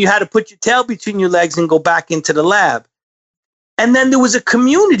 And then you had to put your tail between your legs and go back into the lab. And then there was a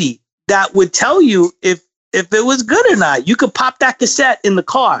community that would tell you if it was good or not. You could pop that cassette in the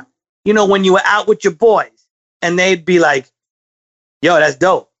car, when you were out with your boys. And they'd be like, yo, that's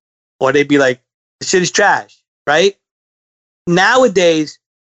dope. Or they'd be like, this shit is trash, right? Nowadays,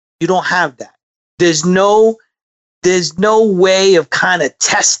 you don't have that. There's no way of kind of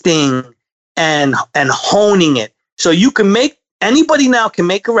testing and honing it. So anybody now can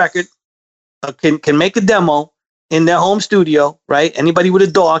make a record, can make a demo in their home studio, right? Anybody with a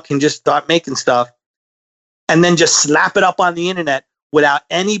dog can just start making stuff and then just slap it up on the internet without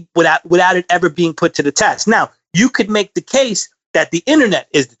it ever being put to the test. Now, you could make the case that the internet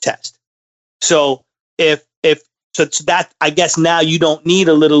is the test. So if So that, I guess now you don't need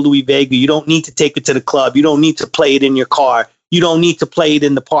a little Louis Vega. You don't need to take it to the club. You don't need to play it in your car. You don't need to play it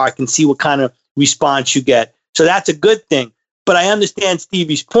in the park and see what kind of response you get. So that's a good thing. But I understand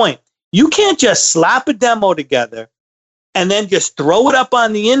Stevie's point. You can't just slap a demo together and then just throw it up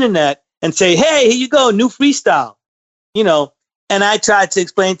on the internet and say, hey, here you go, new freestyle. You know, and I tried to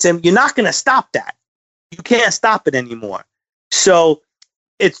explain to him, you're not going to stop that. You can't stop it anymore. So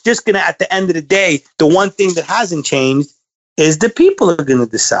it's just going to, at the end of the day, the one thing that hasn't changed is the people are going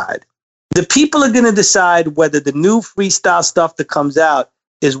to decide. The people are going to decide whether the new freestyle stuff that comes out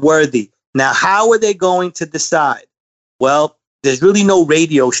is worthy. Now, how are they going to decide? Well, there's really no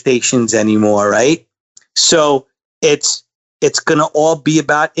radio stations anymore, right? So it's going to all be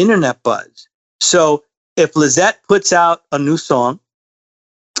about internet buzz. So if Lizette puts out a new song,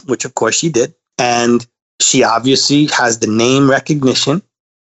 which of course she did, and she obviously has the name recognition,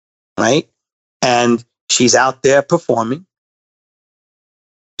 right? And she's out there performing.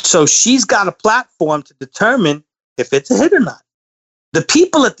 So she's got a platform to determine if it's a hit or not. The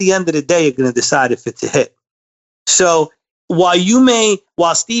people at the end of the day are going to decide if it's a hit. So while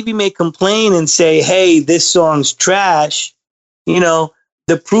Stevie may complain and say, hey, this song's trash, you know,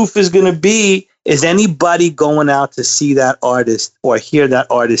 the proof is going to be, is anybody going out to see that artist or hear that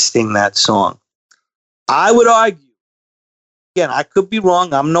artist sing that song? I would argue, again, I could be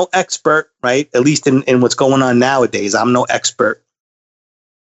wrong. I'm no expert, right? At least in what's going on nowadays, I'm no expert.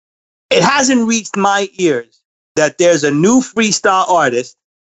 It hasn't reached my ears that there's a new freestyle artist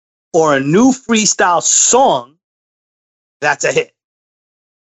or a new freestyle song that's a hit.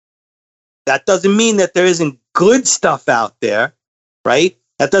 That doesn't mean that there isn't good stuff out there, right?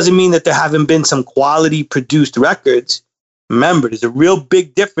 That doesn't mean that there haven't been some quality produced records. Remember, there's a real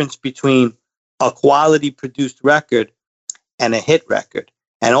big difference between a quality produced record and a hit record.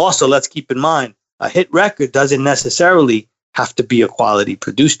 And also, let's keep in mind, a hit record doesn't necessarily have to be a quality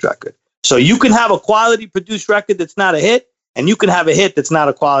produced record. So you can have a quality produced record that's not a hit, and you can have a hit that's not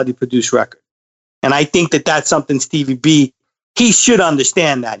a quality produced record. And I think that that's something Stevie B, he should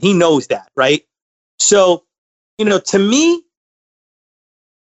understand that. He knows that, right? So, you know, to me,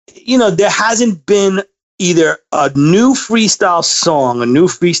 you know, there hasn't been either a new freestyle song, a new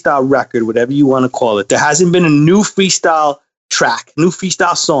freestyle record, whatever you want to call it. There hasn't been a new freestyle track, new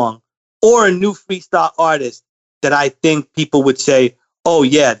freestyle song, or a new freestyle artist that I think people would say, oh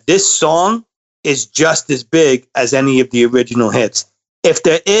yeah, this song is just as big as any of the original hits. If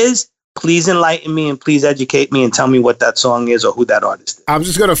there is, please enlighten me and please educate me and tell me what that song is or who that artist is. I'm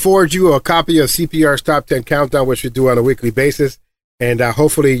just going to forward you a copy of CPR's Top 10 Countdown, which we do on a weekly basis. And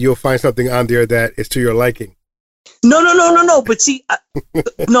hopefully you'll find something on there that is to your liking. No. But see,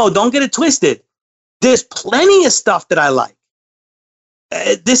 no, don't get it twisted. There's plenty of stuff that I like.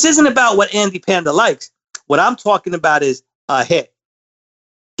 This isn't about what Andy Panda likes. What I'm talking about is a hit.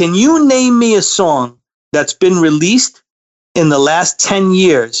 Can you name me a song that's been released in the last 10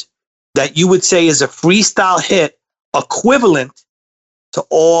 years that you would say is a freestyle hit equivalent to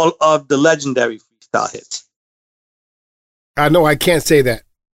all of the legendary freestyle hits? No, I can't say that.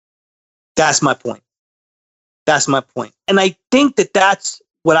 That's my point. And I think that that's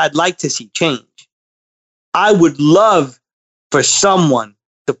what I'd like to see change. I would love for someone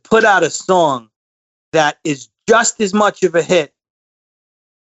to put out a song that is just as much of a hit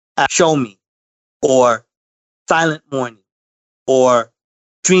as Show Me or Silent Morning or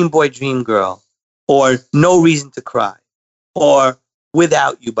Dream Boy, Dream Girl or No Reason to Cry or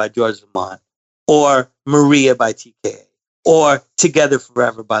Without You by George Lamont or Maria by TKA. Or Together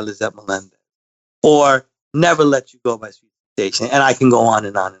Forever by Lizette Melendez, or Never Let You Go by Sweet Sensation, and I can go on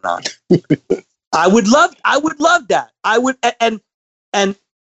and on and on. I would love that. I would, and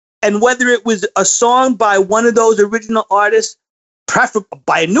whether it was a song by one of those original artists, preferably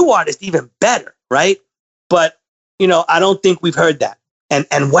by a new artist, even better, right? But you know, I don't think we've heard that.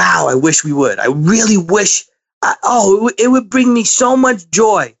 And wow, I wish we would. I really wish. It would bring me so much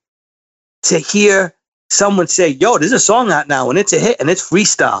joy to hear someone say, yo, there's a song out now and it's a hit and it's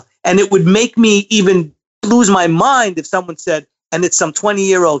freestyle. And it would make me even lose my mind if someone said, and it's some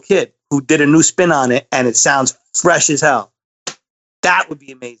 20-year-old kid who did a new spin on it and it sounds fresh as hell. That would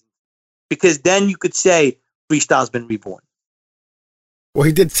be amazing. Because then you could say freestyle's been reborn. Well,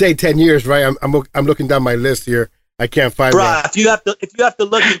 he did say 10 years, right? I'm looking down my list here. I can't find that. If you have to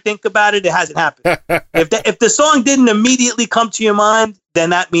look and think about it, it hasn't happened. If the song didn't immediately come to your mind,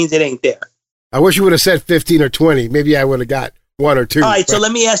 then that means it ain't there. I wish you would have said 15 or 20. Maybe I would have got one or two. All right, so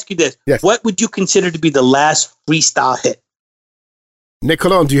let me ask you this. Yes. What would you consider to be the last freestyle hit? Nick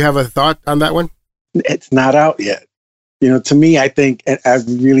Colon, do you have a thought on that one? It's not out yet. You know, to me, I think, and I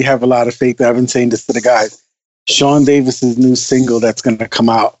really have a lot of faith that I've been saying this to the guys, Sean Davis's new single that's going to come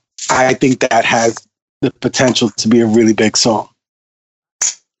out, I think that has the potential to be a really big song.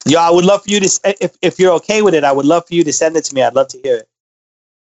 Yeah, I would love for you to, if you're okay with it, I would love for you to send it to me. I'd love to hear it.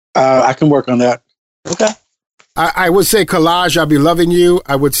 I can work on that. Okay. I would say Collage, I'll Be Loving You.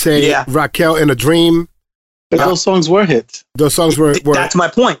 I would say Raquel in a Dream. But those songs were hits. Those songs were That's my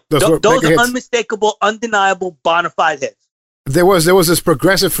point. Those are hits. unmistakable, undeniable, bona fide hits. There was this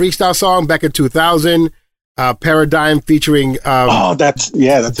progressive freestyle song back in 2000, Paradigm featuring that's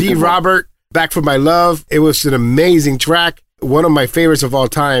D. Robert, Back for My Love. It was an amazing track. One of my favorites of all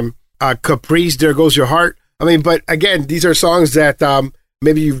time. Caprice, There Goes Your Heart. I mean, but again, these are songs that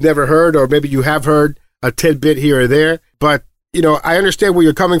maybe you've never heard, or maybe you have heard a tidbit here or there. But, you know, I understand where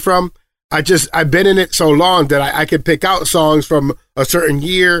you're coming from. I've been in it so long that I can pick out songs from a certain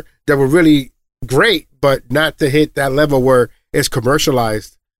year that were really great, but not to hit that level where it's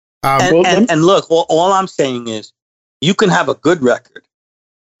commercialized. And look, all I'm saying is you can have a good record,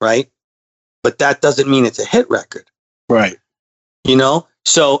 right? But that doesn't mean it's a hit record. Right. You know?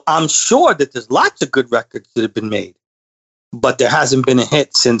 So I'm sure that there's lots of good records that have been made, but there hasn't been a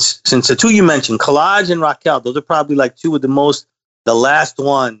hit since the two you mentioned, Collage and Raquel. Those are probably like two of the last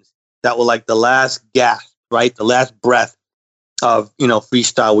ones that were like the last gasp, right? The last breath of, you know,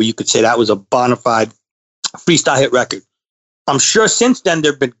 freestyle, where you could say that was a bona fide freestyle hit record. I'm sure since then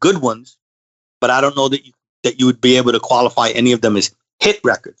there have been good ones, but I don't know that you would be able to qualify any of them as hit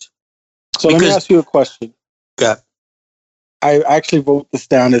records. So let me ask you a question. Yeah. I actually wrote this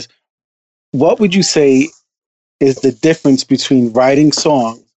down as, what would you say is the difference between writing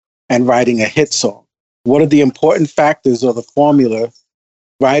songs and writing a hit song? What are the important factors or the formula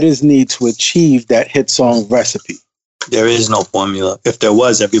writers need to achieve that hit song recipe? There is no formula. If there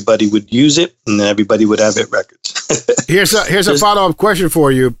was, everybody would use it, and then everybody would have hit records. Here's a follow-up question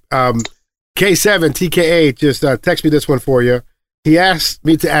for you. K7 TKA just text me this one for you. He asked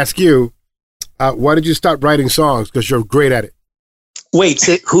me to ask you, why did you stop writing songs? Because you're great at it. Wait,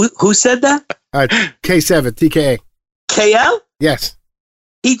 who said that? K7 TKA. KL? Yes.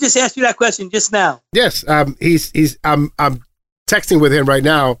 He just asked you that question just now. Yes. I'm texting with him right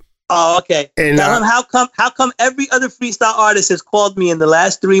now. Oh, okay. And, tell him how come every other freestyle artist has called me in the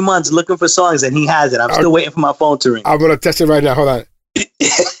last 3 months looking for songs and he has it. I'm still waiting for my phone to ring. I'm gonna test it right now. Hold on.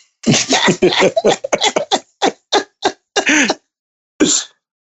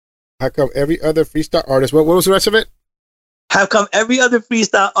 How come every other freestyle artist? What was the rest of it? How come every other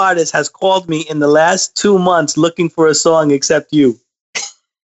freestyle artist has called me in the last 2 months looking for a song except you?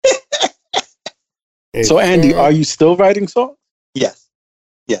 So Andy, are you still writing songs? Yes.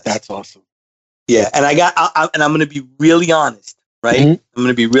 Yes. That's awesome. Yeah, and and I'm going to be really honest, right? Mm-hmm. I'm going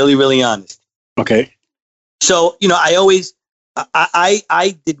to be really, really honest. Okay. So, you know,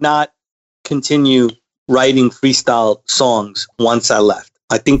 I did not continue writing freestyle songs once I left.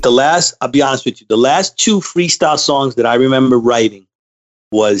 I think I'll be honest with you, the last 2 freestyle songs that I remember writing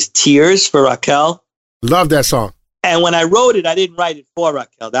was Tears for Raquel. Love that song. And when I wrote it, I didn't write it for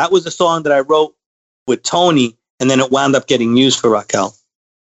Raquel. That was a song that I wrote with Tony, and then it wound up getting used for Raquel.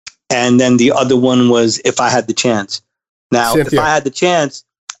 And then the other one was If I Had the Chance. Now, Cynthia. If I Had the Chance,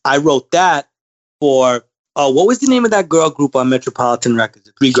 I wrote that for, what was the name of that girl group on Metropolitan Records?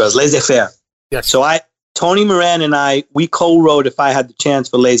 The 3 girls, Laissez-Faire. Yes. So Tony Moran and we co-wrote If I Had the Chance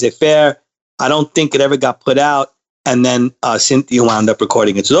for Laissez-Faire. I don't think it ever got put out. And then Cynthia wound up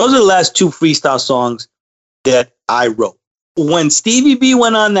recording it. So those are the last 2 freestyle songs that I wrote. When Stevie B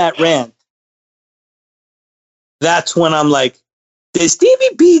went on that rant, that's when I'm like, did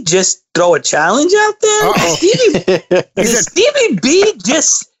Stevie B just throw a challenge out there? Did Stevie B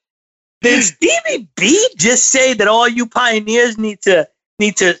just say that all you pioneers need to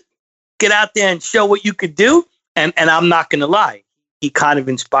get out there and show what you could do? And I'm not gonna lie, he kind of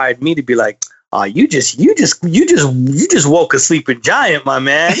inspired me to be like, oh, you just woke a sleeping giant, my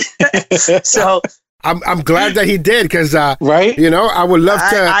man. So I'm glad that he did, because right, you know, I would love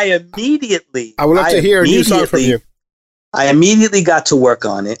to. I would love to hear a new song from you. I immediately got to work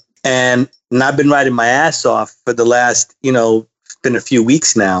on it, and I've been writing my ass off for the last, you know, it's been a few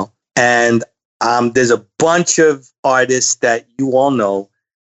weeks now. And there's a bunch of artists that you all know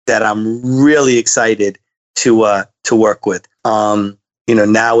that I'm really excited to work with. You know,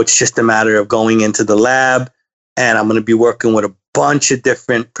 now it's just a matter of going into the lab, and I'm going to be working with a bunch of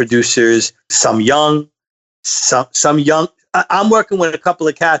different producers, some young, some young. I'm working with a couple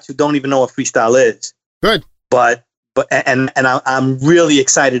of cats who don't even know what freestyle is. Good. But I'm really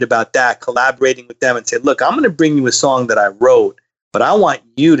excited about that, collaborating with them and say, look, I'm going to bring you a song that I wrote, but I want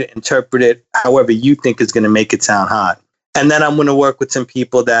you to interpret it however you think is going to make it sound hot. And then I'm going to work with some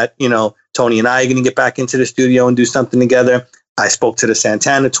people that, you know, Tony and I are going to get back into the studio and do something together. I spoke to the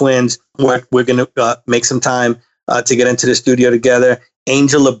Santana twins. We're going to make some time to get into the studio together.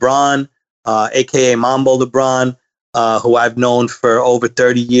 Angel LeBron, a.k.a. Mambo LeBron, who I've known for over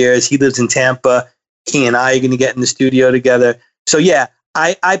 30 years. He lives in Tampa. He and I are going to get in the studio together. So, yeah,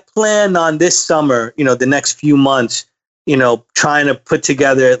 I plan on this summer, the next few months, trying to put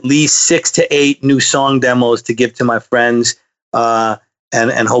together at least 6 to 8 new song demos to give to my friends.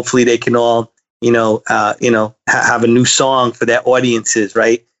 And hopefully they can all, have a new song for their audiences,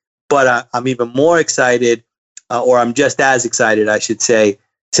 right? But I'm even more excited, or I'm just as excited, I should say,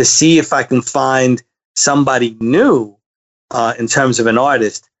 to see if I can find somebody new in terms of an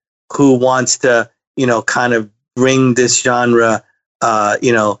artist who wants to, kind of bring this genre,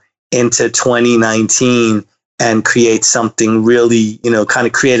 into 2019 and create something really, kind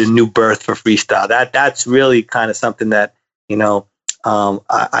of create a new birth for freestyle. That's really kind of something that,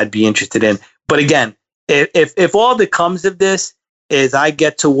 I'd be interested in. But again, if all that comes of this is I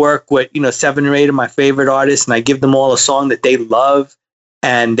get to work with, 7 or 8 of my favorite artists and I give them all a song that they love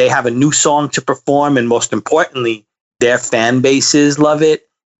and they have a new song to perform, and most importantly, their fan bases love it,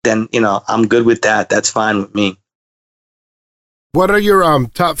 then, I'm good with that. That's fine with me. What are your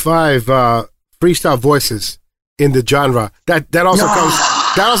top 5 freestyle voices in the genre? That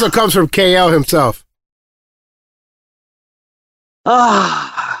also comes from KL himself.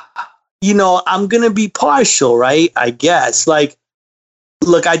 I'm going to be partial, right? I guess. Like,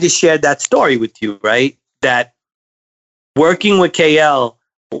 look, I just shared that story with you, right? That working with KL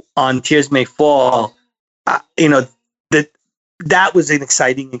on Tears May Fall, that was an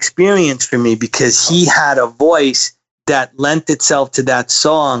exciting experience for me because he had a voice that lent itself to that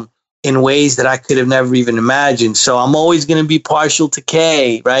song in ways that I could have never even imagined. So I'm always going to be partial to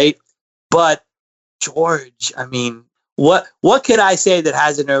K, right? But George, I mean, what could I say that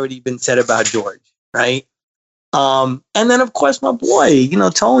hasn't already been said about George, right? And then, of course, my boy,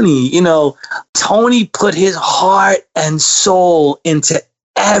 Tony. Tony put his heart and soul into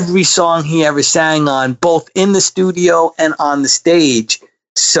every song he ever sang on, both in the studio and on the stage.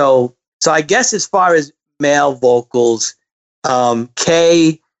 So I guess as far as male vocals,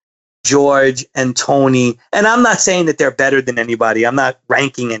 Kay, George, and Tony, and I'm not saying that they're better than anybody. I'm not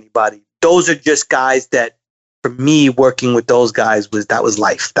ranking anybody. Those are just guys that, for me, working with those guys was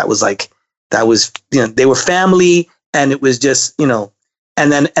life. That was they were family, and it was just, and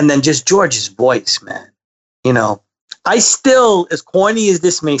then just George's voice, man. I still, as corny as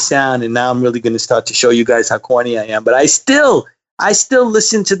this may sound, and now I'm really going to start to show you guys how corny I am, but I still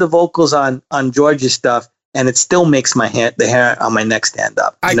listen to the vocals on George's stuff, and it still makes the hair on my neck stand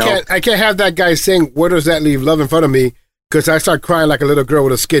up. I can't have that guy sing "Where Does That Leave Love" in front of me, because I start crying like a little girl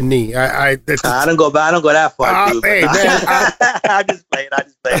with a skin knee. I don't go that far, dude. Hey, man, I just play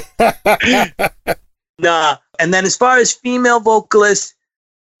it. Nah. And then as far as female vocalists,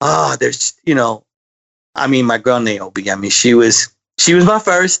 there's, my girl Niobe. She was my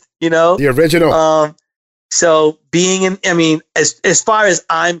first, the original. So being as far as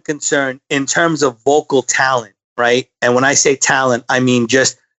I'm concerned, in terms of vocal talent, right? And when I say talent, I mean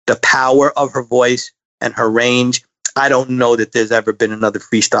just the power of her voice and her range. I don't know that there's ever been another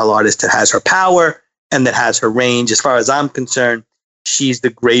freestyle artist that has her power and that has her range. As far as I'm concerned, she's the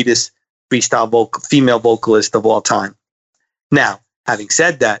greatest freestyle female vocalist of all time. Now, having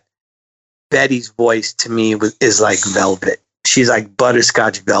said that, Betty's voice to me is like velvet. She's like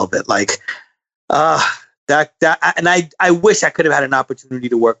butterscotch velvet. Like, that, and I wish I could have had an opportunity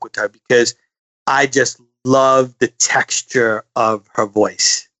to work with her because I just love the texture of her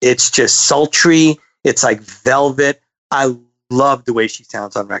voice. It's just sultry. It's like velvet. I love the way she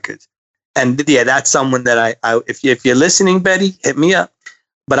sounds on records. And yeah, that's someone that if you're listening, Betty, hit me up.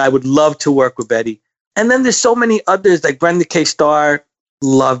 But I would love to work with Betty. And then there's so many others like Brenda K. Starr.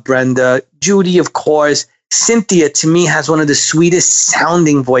 Love Brenda. Judy, of course. Cynthia, to me, has one of the sweetest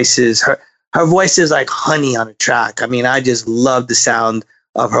sounding voices. Her voice is like honey on a track. I just love the sound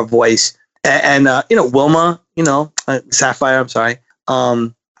of her voice. And Wilma, Sapphire, I'm sorry.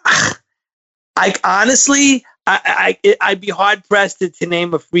 I'd be hard pressed to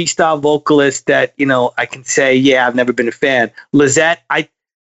name a freestyle vocalist that, I can say, yeah, I've never been a fan. Lizette, I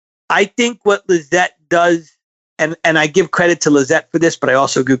think what Lizette does, and I give credit to Lizette for this, but I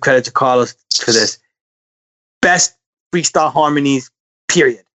also give credit to Carlos for this. Best freestyle harmonies,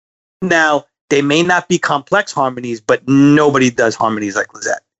 period. Now, they may not be complex harmonies, but nobody does harmonies like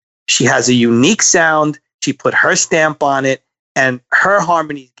Lizette. She has a unique sound. She put her stamp on it, and her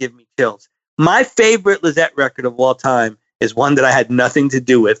harmonies give me chills. My favorite Lizette record of all time is one that I had nothing to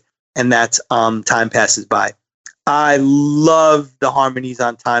do with, and that's Time Passes By. I love the harmonies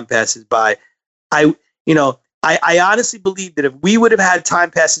on Time Passes By. I honestly believe that if we would have had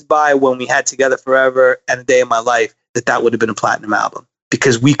Time Passes By when we had Together Forever and A Day in My Life, that would have been a platinum album,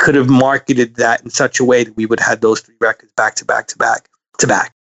 because we could have marketed that in such a way that we would have had those 3 records back to back to back to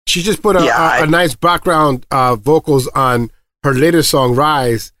back. She just put a nice background vocals on her latest song,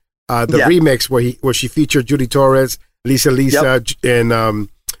 Rise, remix where she featured Judy Torres, Lisa, and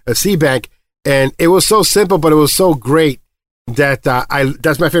C-Bank. And it was so simple, but it was so great that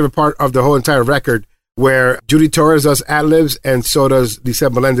that's my favorite part of the whole entire record, where Judy Torres does ad-libs and so does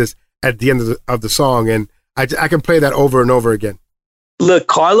Lisa Melendez at the end of the song. And I can play that over and over again. Look,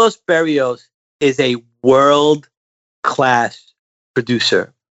 Carlos Berrios is a world-class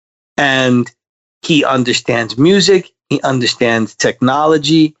producer, and he understands music, he understands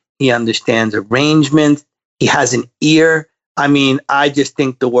technology, he understands arrangement, he has an ear. I mean, I just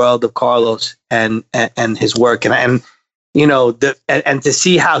think the world of Carlos and his work, and to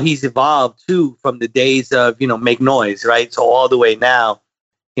see how he's evolved too from the days of Make Noise, right? So all the way now,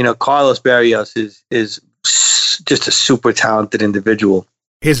 Carlos Berrios is just a super talented individual.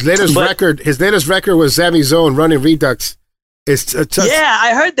 His latest record was Sammy Zone, Running Redux.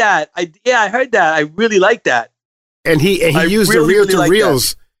 I heard that. I heard that. I really like that. And he used the reel to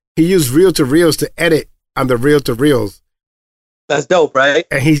reels. He used reel to reels to edit on the reel to reels. That's dope, right?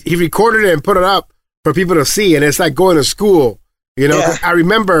 And he recorded it and put it up for people to see, and it's like going to school. Yeah. I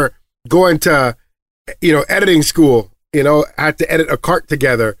remember going to editing school. I had to edit a cart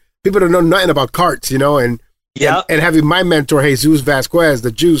together. People don't know nothing about carts, and having my mentor Jesus Vasquez,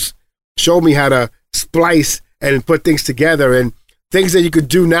 the Juice, show me how to splice and put things together, and things that you could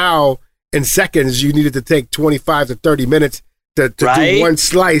do now in seconds, you needed to take 25 to 30 minutes to do one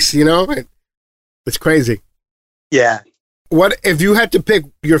slice. It's crazy. Yeah. What if you had to pick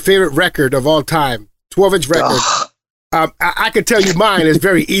your favorite record of all time, 12-inch record? I could tell you mine is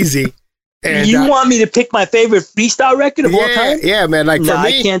very easy. And you want me to pick my favorite freestyle record of all time? Yeah, man. Like for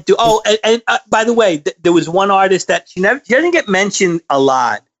me, I can't do. Oh, and by the way, there was one artist that she doesn't get mentioned a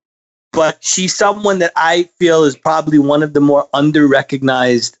lot, but she's someone that I feel is probably one of the more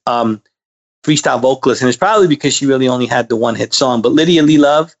under-recognized freestyle vocalists, and it's probably because she really only had the one hit song. But Lydia Lee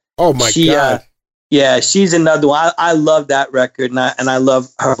Love. Oh my God. Yeah, she's another one. I love that record, and I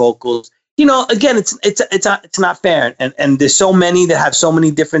love her vocals. Again, it's not fair, and there's so many that have so many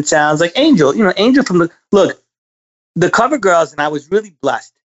different sounds. Like Angel, Angel from the Cover Girls, and I was really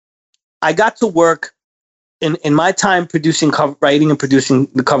blessed. I got to work in my time writing and producing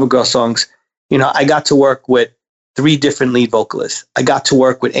the Cover Girl songs. I got to work with 3 different lead vocalists. I got to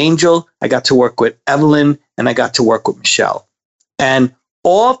work with Angel, I got to work with Evelyn, and I got to work with Michelle, and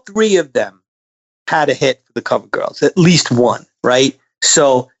all 3 of them had a hit for the Cover Girls, at least one, right?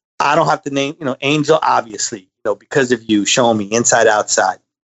 So I don't have to name, Angel, obviously, because of you, Show Me, Inside Outside.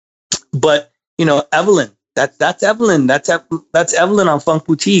 But, Evelyn, that's Evelyn. That's Evelyn on Funk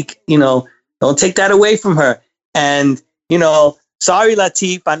Boutique. Don't take that away from her. And, sorry,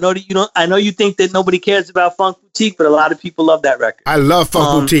 Lateef, I know you think that nobody cares about Funk Boutique, but a lot of people love that record. I love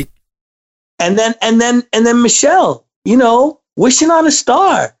Funk Boutique. And then Michelle, Wishing on a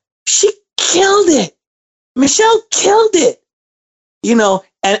Star. She killed it. Michelle killed it.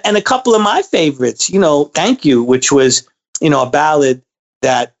 And a couple of my favorites, Thank You, which was, a ballad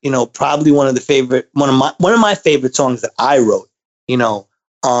that, probably one of my favorite songs that I wrote,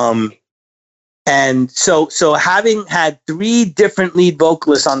 and so having had 3 different lead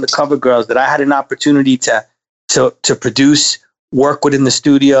vocalists on the Cover Girls that I had an opportunity to produce, work with in the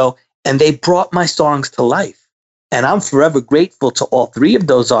studio, and they brought my songs to life. And I'm forever grateful to all 3 of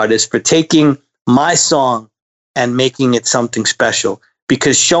those artists for taking my song and making it something special,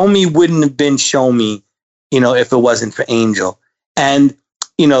 because Show Me wouldn't have been Show Me, if it wasn't for Angel. And,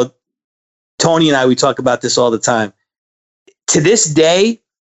 Tony and I, we talk about this all the time. To this day,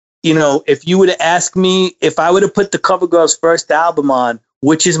 if you would have asked me if I would have put the Cover Girls' first album on,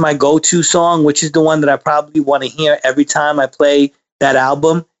 which is my go-to song, which is the one that I probably want to hear every time I play that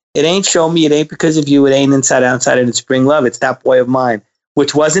album, it ain't Show Me, it ain't Because of You, it ain't Inside Outside, and it's Spring Love. It's That Boy of Mine,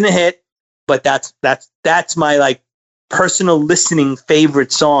 which wasn't a hit, but that's my personal listening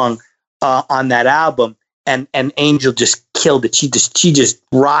favorite song on that album. And Angel just killed it. She just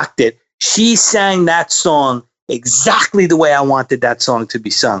rocked it. She sang that song exactly the way I wanted that song to be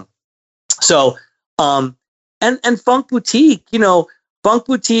sung. So, and Funk Boutique, Funk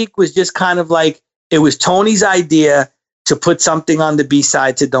Boutique was just kind of it was Tony's idea to put something on the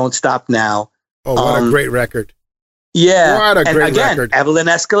B-side to Don't Stop Now. Oh, what a great record. Yeah. What a great record. Evelyn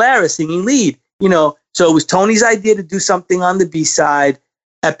Escalera singing lead, so it was Tony's idea to do something on the B-side.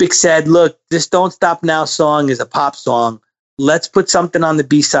 Epic said, look, this Don't Stop Now song is a pop song. Let's put something on the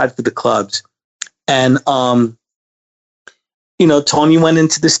B-side for the clubs. And, Tony went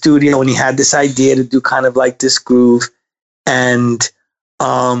into the studio and he had this idea to do kind of like this groove. And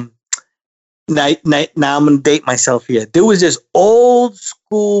now I'm going to date myself here. There was this old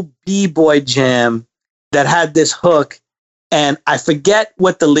school B-boy jam that had this hook. And I forget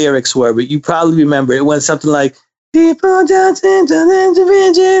what the lyrics were, but you probably remember. It went something like, people dancing to the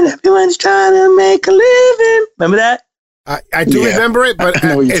division, everyone's trying to make a living. Remember that? I do remember it, but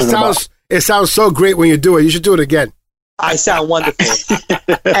it sounds so great when you do it. You should do it again. I sound wonderful.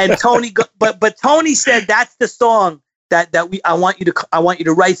 And Tony, but Tony said that's the song that I want you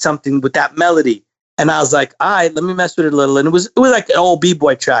to write something with that melody. And I was like, all right, let me mess with it a little. And it was like an old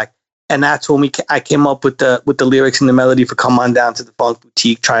B-boy track. And that's when I came up with the lyrics and the melody for Come On Down to the Funk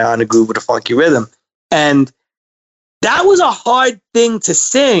Boutique, Try On a Groove with a Funky Rhythm. And that was a hard thing to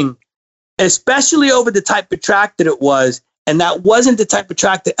sing, especially over the type of track that it was. And that wasn't the type of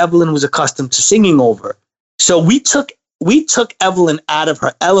track that Evelyn was accustomed to singing over. So we took Evelyn out of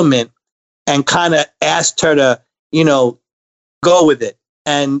her element and kind of asked her to, go with it.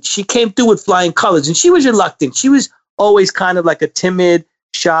 And she came through with flying colors, and she was reluctant. She was always kind of like a timid,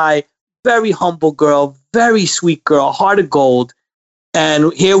 shy, very humble girl, very sweet girl, heart of gold.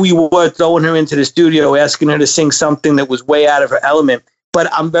 And here we were throwing her into the studio, asking her to sing something that was way out of her element.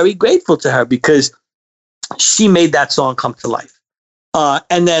 But I'm very grateful to her because she made that song come to life.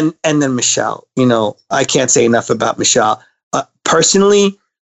 And then Michelle, I can't say enough about Michelle. Personally,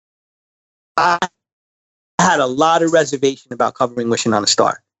 I had a lot of reservation about covering Wishing on a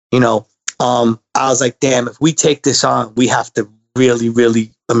Star. I was like, damn, if we take this on, we have to really,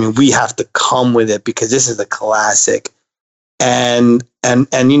 really, we have to come with it because this is a classic. And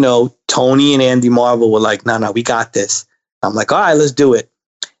Tony and Andy Marvel were like, no, we got this. I'm like, all right, let's do it.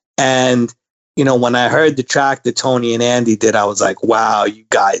 And, when I heard the track that Tony and Andy did, I was like, wow, you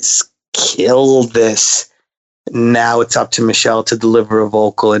guys killed this. Now it's up to Michelle to deliver a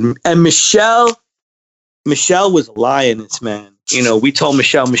vocal. And Michelle was a lioness, man. We told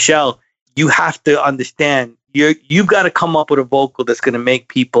Michelle, you have to understand, you've got to come up with a vocal that's going to make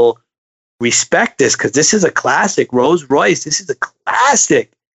people respect this because this is a classic. Rolls Royce, this is a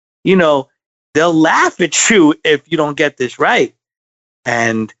classic. They'll laugh at you if you don't get this right.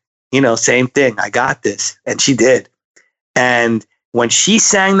 And, same thing. I got this. And she did. And when she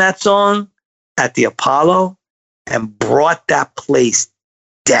sang that song at the Apollo and brought that place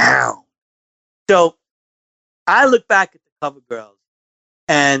down. So I look back at the Cover Girls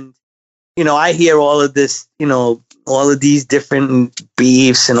and, I hear all of this, all of these different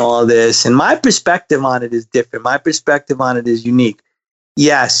beefs and all this. And my perspective on it is different. My perspective on it is unique.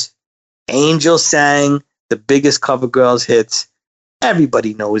 Yes, Angel sang the biggest Cover Girls hits.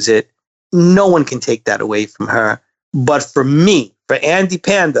 Everybody knows it. No one can take that away from her. But for me, for Andy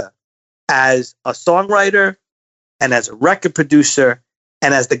Panda, as a songwriter and as a record producer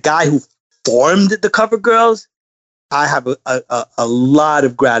and as the guy who formed the Cover Girls, I have a lot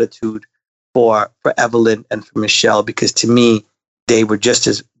of gratitude for Evelyn and for Michelle because to me, they were just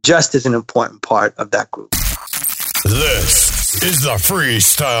as an important part of that group. This is the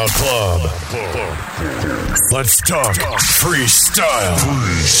Freestyle Club. Let's talk freestyle.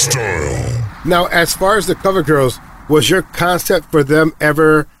 Now, as far as the Cover Girls, was your concept for them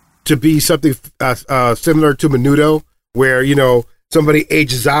ever to be something similar to Menudo, where somebody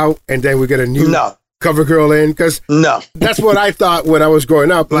ages out and then we get a new Cover Girl in? Because that's what I thought when I was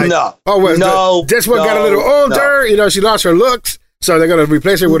growing up. Like, this one got a little older. She lost her looks. So they're going to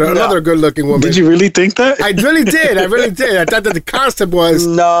replace her with another good-looking woman. Did you really think that? I really did. I thought that the concept was a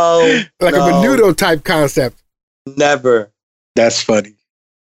Menudo type concept. Never. That's funny.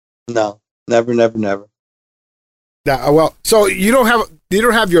 No, never. Well, so you don't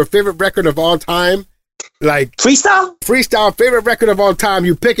have your favorite record of all time, like freestyle favorite record of all time.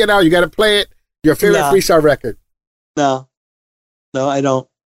 You pick it out. You got to play it. Your favorite freestyle record. No, I don't.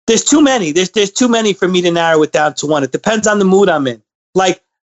 There's too many. There's too many for me to narrow it down to one. It depends on the mood I'm in.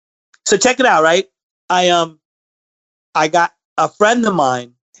 So check it out, right? I got a friend of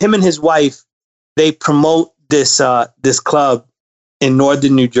mine, him and his wife, they promote this club in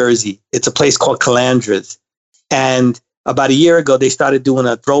northern New Jersey. It's a place called Calandras. And about a year ago, they started doing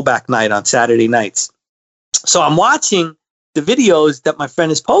a throwback night on Saturday nights. So I'm watching the videos that my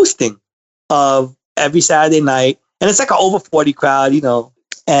friend is posting of every Saturday night. And it's like an over 40 crowd,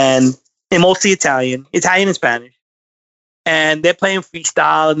 and mostly Italian and Spanish. And they're playing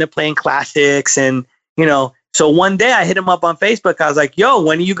freestyle and they're playing classics. And, so one day I hit him up on Facebook. I was like, yo,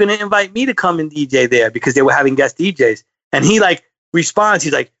 when are you going to invite me to come and DJ there? Because they were having guest DJs. And he response.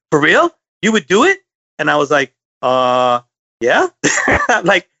 He's like, for real? You would do it? And I was like, yeah.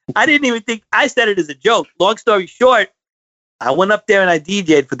 Like, I didn't even think, I said it as a joke. Long story short, I went up there and I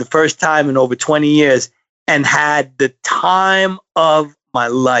DJ'd for the first time in over 20 years and had the time of my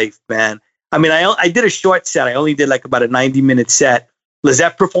life, man. I mean, I did a short set. I only did like about a 90-minute set.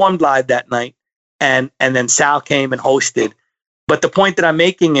 Lizette performed live that night, and then Sal came and hosted. But the point that I'm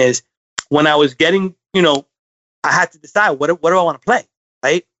making is, when I was getting, I had to decide what do I want to play,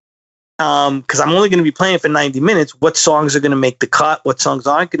 right? Because I'm only going to be playing for 90 minutes. What songs are going to make the cut? What songs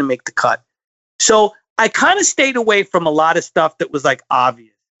aren't going to make the cut? So I kind of stayed away from a lot of stuff that was like obvious.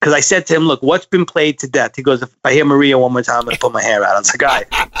 Because I said to him, look, what's been played to death? He goes, if I hear Maria one more time, I'm going to put my hair out. I was like, all right.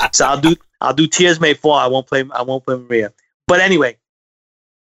 So I'll do Tears May Fall. I won't play Maria. But anyway,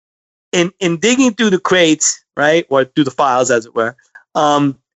 in digging through the crates, right, or through the files, as it were,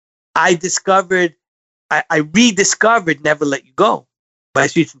 I rediscovered Never Let You Go by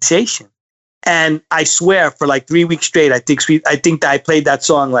Sweet Sensation. And I swear, for like 3 weeks straight, I think that I played that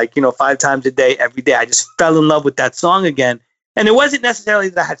song 5 times a day, every day. I just fell in love with that song again. And it wasn't necessarily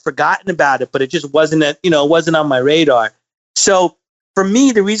that I had forgotten about it, but it just wasn't wasn't on my radar. So for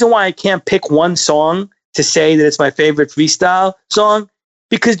me, the reason why I can't pick one song to say that it's my favorite freestyle song,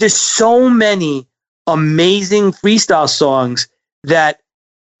 because there's so many amazing freestyle songs that,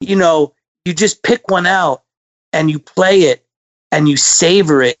 you just pick one out and you play it and you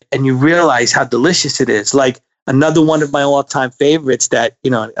savor it and you realize how delicious it is. Like another one of my all-time favorites that,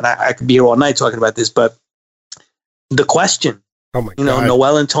 and I could be here all night talking about this, but The Question. Oh my God.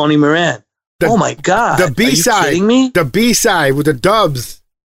 Noel and Tony Moran. Oh my God. The B-side. Are you kidding me? The B-side with the dubs.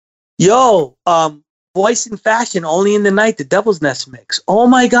 Yo, Voice in Fashion, Only in the Night, the Devil's Nest mix. Oh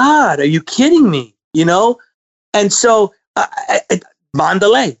my God. Are you kidding me? And so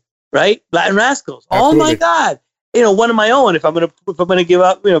Mandalay, right? Latin Rascals. Absolutely. Oh my God. One of my own, if I'm gonna give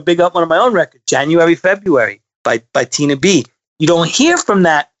up, big up one of my own records, January, February by Tina B. You don't hear from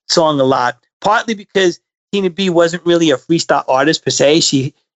that song a lot, partly because Tina B wasn't really a freestyle artist per se.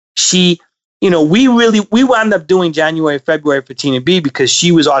 She we wound up doing January, February for Tina B because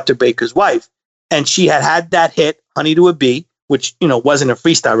she was Arthur Baker's wife. And she had that hit, Honey to a Bee, which, wasn't a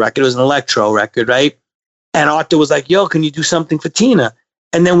freestyle record. It was an electro record, right? And Arthur was like, yo, can you do something for Tina?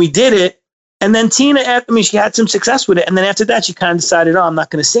 And then we did it. And then Tina, she had some success with it. And then after that, she kind of decided, I'm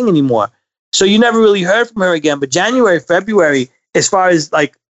not going to sing anymore. So you never really heard from her again. But January, February, as far as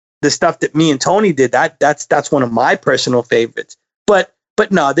like the stuff that me and Tony did, that's one of my personal favorites. But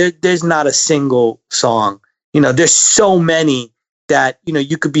no, there's not a single song. There's so many that,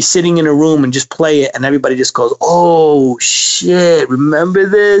 you could be sitting in a room and just play it and everybody just goes, oh shit, remember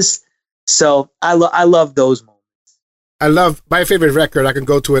this? So I love those moments. I love my favorite record. I can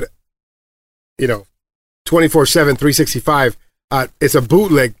go to it, 24/7, 365. It's a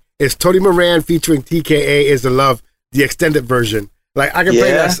bootleg. It's Tony Moran featuring TKA Is the Love, the extended version. Like I can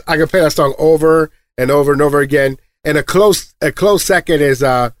play that song over and over and over again. And a close second is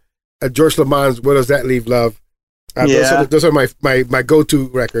George Lamont's Where Does That Leave Love? Those are my go-to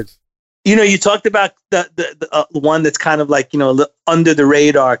records. You talked about the one that's kind of like, under the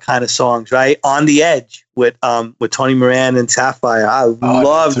radar kind of songs, right? On the Edge with Tony Moran and Sapphire. I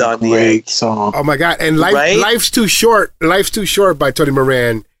loved On the Edge. Song. Oh my God. And Life's Too Short by Tony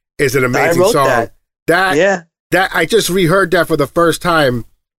Moran is an amazing song. That I just reheard that for the first time.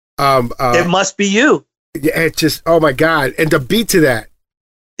 It Must Be You. Yeah, it's just, oh my God. And the beat to that.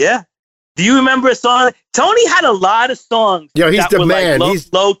 Yeah. Do you remember a song? Tony had a lot of songs. Yo, he's the man. Like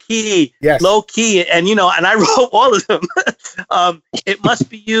He's low key. Yes. Low key. And, and I wrote all of them. It Must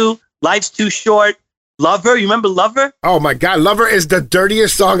Be You. Life's Too Short. Lover. You remember Lover? Oh my God. Lover is the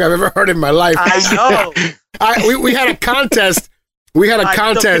dirtiest song I've ever heard in my life. I know. We had a contest. So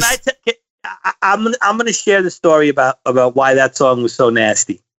I'm going to share the story about why that song was so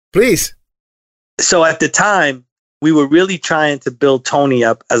nasty. Please. So at the time, we were really trying to build Tony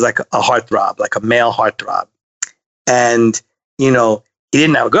up as like a heartthrob, like a male heartthrob. And, he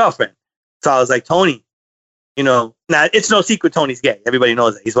didn't have a girlfriend. So I was like, Tony, now it's no secret Tony's gay. Everybody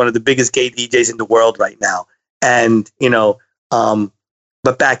knows that. He's one of the biggest gay DJs in the world right now. And,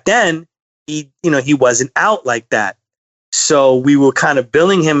 but back then he wasn't out like that. So we were kind of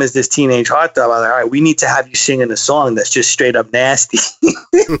billing him as this teenage heartthrob. I was like, all right, we need to have you singing a song that's just straight up nasty.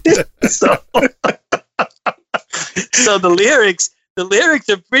 So the lyrics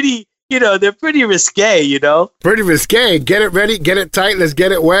are pretty, they're pretty risque, Pretty risque. Get it ready, get it tight, let's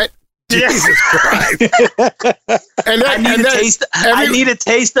get it wet. Jesus Christ. And I need a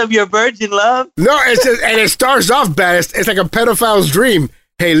taste of your virgin love. No, it's just, and it starts off bad. It's like a pedophile's dream.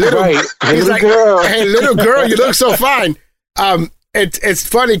 Hey, little girl, you look so fine. it's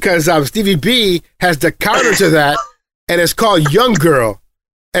funny because Stevie B has the counter to that, and it's called Young Girl.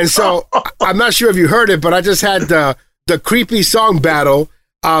 And so I'm not sure if you heard it, but I just had the creepy song battle.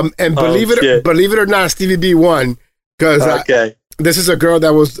 And believe it or not, Stevie B won because this is a girl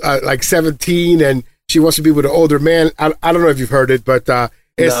that was like 17 and she wants to be with an older man. I don't know if you've heard it, but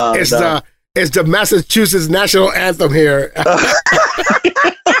it's the Massachusetts national anthem here.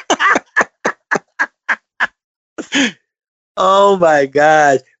 Oh my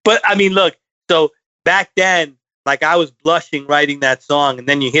gosh! But I mean, look. So back then, like I was blushing writing that song, and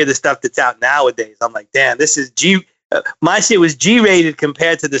then you hear the stuff that's out nowadays. I'm like, damn, this is G. My shit was G-rated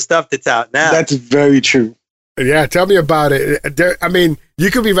compared to the stuff that's out now. That's very true. Yeah, tell me about it. I mean,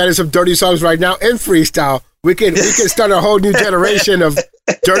 you could be writing some dirty songs right now in freestyle. We can start a whole new generation of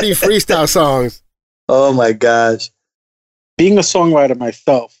dirty freestyle songs. Oh my gosh! Being a songwriter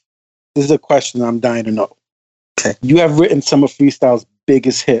myself, this is a question I'm dying to know. Okay, you have written some of freestyle's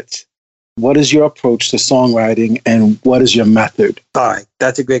biggest hits. What is your approach to songwriting, and what is your method? All right,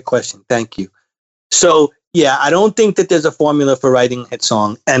 that's a great question. Thank you. So. Yeah, I don't think that there's a formula for writing a hit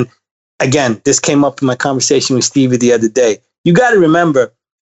song. And again, this came up in my conversation with Stevie the other day. You got to remember,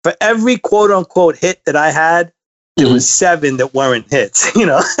 for every quote unquote hit that I had, there was 7 that weren't hits, you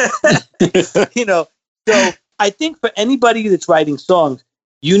know? So I think for anybody that's writing songs,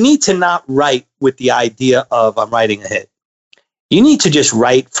 you need to not write with the idea of I'm writing a hit. You need to just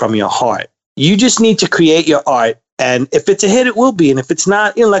write from your heart. You just need to create your art. And if it's a hit, it will be. And if it's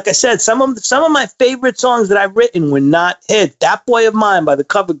not, like I said, some of my favorite songs that I've written were not hits. That Boy of Mine by the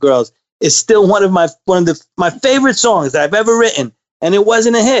Cover Girls is still one of my favorite songs that I've ever written, and it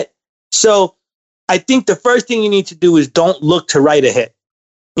wasn't a hit. So I think the first thing you need to do is don't look to write a hit,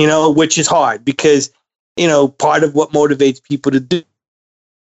 which is hard because part of what motivates people to do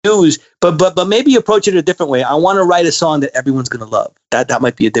is, but maybe approach it a different way. I want to write a song that everyone's going to love. That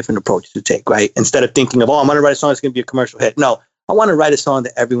might be a different approach to take, right? Instead of thinking of, I'm going to write a song that's going to be a commercial hit. No, I want to write a song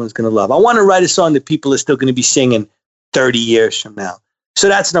that everyone's going to love. I want to write a song that people are still going to be singing 30 years from now. So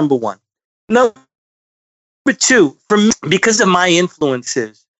that's number one. Number two, for me, because of my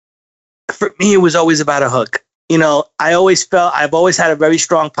influences, for me, it was always about a hook. I've always had a very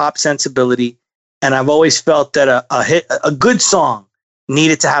strong pop sensibility, and I've always felt that a good song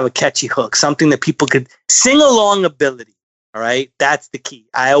needed to have a catchy hook, something that people could sing along ability. All right. That's the key.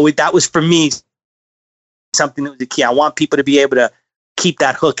 That was for me something that was the key. I want people to be able to keep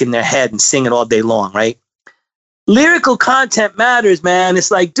that hook in their head and sing it all day long. Right. Lyrical content matters, man.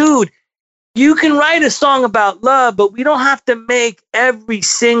 It's like, dude, you can write a song about love, but we don't have to make every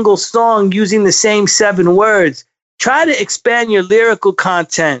single song using the same 7 words. Try to expand your lyrical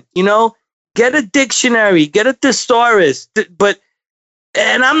content, get a dictionary, get a thesaurus,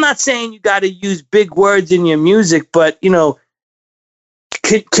 and I'm not saying you got to use big words in your music, but can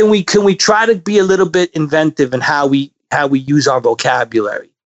we try to be a little bit inventive in how we use our vocabulary?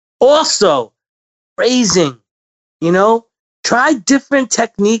 Also, phrasing, try different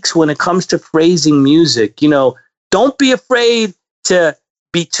techniques when it comes to phrasing music. Don't be afraid to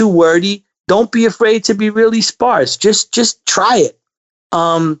be too wordy. Don't be afraid to be really sparse. Just try it.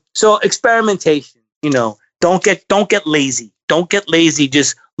 So experimentation, don't get lazy. Don't get lazy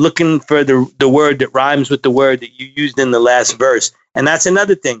just looking for the word that rhymes with the word that you used in the last verse. And that's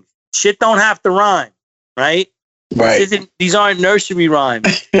another thing. Shit don't have to rhyme, right? Right. These aren't nursery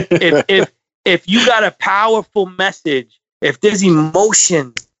rhymes. If you got a powerful message, if there's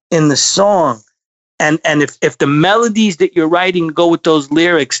emotion in the song, and if the melodies that you're writing go with those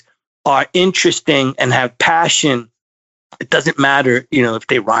lyrics are interesting and have passion, it doesn't matter, if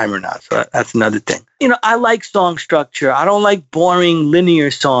they rhyme or not. So that's another thing. I like song structure. I don't like boring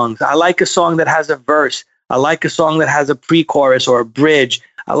linear songs. I like a song that has a verse. I like a song that has a pre-chorus or a bridge.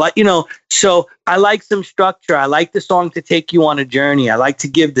 So I like some structure. I like the song to take you on a journey. I like to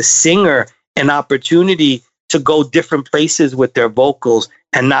give the singer an opportunity to go different places with their vocals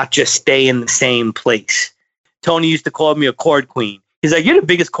and not just stay in the same place. Tony used to call me a chord queen. He's like, you're the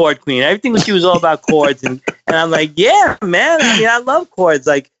biggest chord queen. Everything with you is all about chords. And I'm like, yeah, man. I love chords.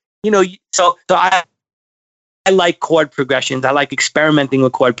 So I like chord progressions. I like experimenting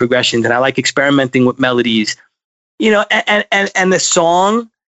with chord progressions, and I like experimenting with melodies. And the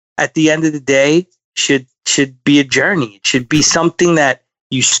song at the end of the day should be a journey. It should be something that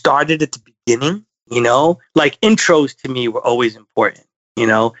you started at the beginning, like intros to me were always important,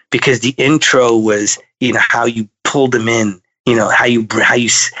 because the intro was, how you pull them in. How you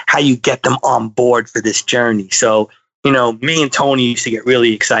get them on board for this journey. So, me and Tony used to get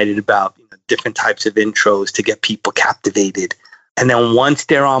really excited about different types of intros to get people captivated. And then once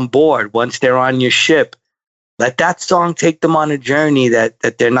they're on board, once they're on your ship, Let that song take them on a journey that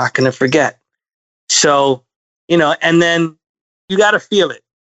they're not going to forget. So, and then you got to feel it.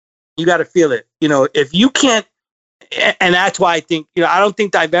 You got to feel it. If you can't, and that's why I think, I don't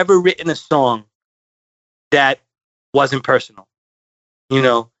think I've ever written a song that wasn't personal.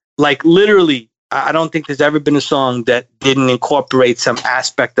 Like literally, I don't think there's ever been a song that didn't incorporate some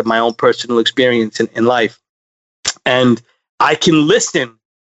aspect of my own personal experience in life. And I can listen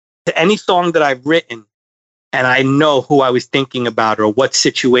to any song that I've written and I know who I was thinking about or what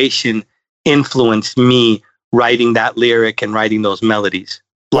situation influenced me writing that lyric and writing those melodies.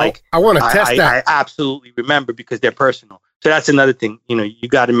 Like, I want to test that. I absolutely remember because they're personal. So that's another thing, you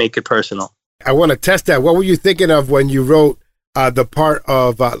got to make it personal. I want to test that. What were you thinking of when you wrote the part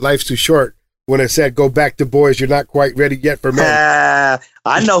of Life's Too Short when it said, go back to boys, you're not quite ready yet for men?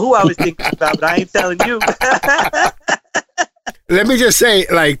 I know who I was thinking about, but I ain't telling you. Let me just say,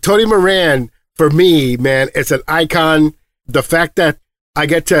 like, Tony Moran, for me, man, it's an icon. The fact that I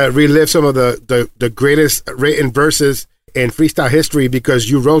get to relive some of the greatest written verses in freestyle history because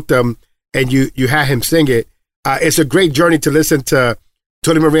you wrote them and you had him sing it. It's a great journey to listen to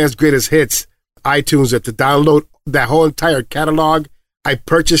Tony Moran's greatest hits, iTunes, to download that whole entire catalog. I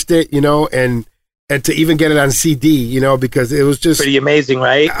purchased it, and to even get it on CD, because it was just pretty amazing,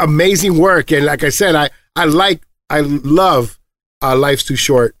 right? Amazing work. And like I said, I love Life's Too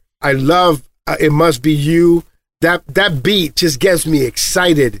Short. I love It Must Be You. That beat just gets me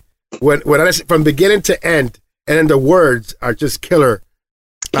excited when I listen from beginning to end, and then the words are just killer.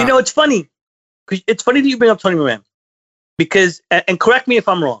 It's funny. It's funny that you bring up Tony Moran because, and correct me if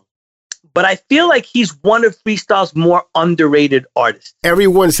I'm wrong, but I feel like he's one of freestyle's more underrated artists.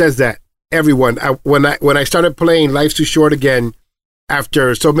 Everyone says that. Everyone. When I started playing Life's Too Short again,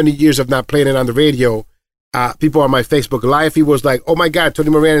 after so many years of not playing it on the radio, people on my Facebook Live, he was like, "Oh my God,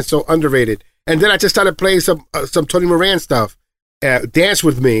 Tony Moran is so underrated." And then I just started playing some Tony Moran stuff. Dance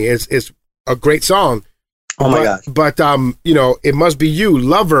With Me is a great song. Oh my God. But It Must Be You,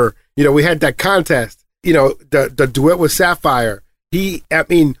 Lover. We had that contest. The duet with Sapphire.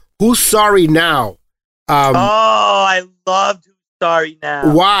 Who's Sorry Now? I loved Who's Sorry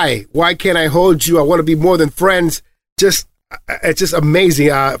Now. Why? Why can't I hold you? I want to be more than friends. It's just amazing.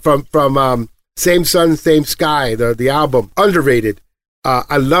 From Same Sun, Same Sky, the album, underrated.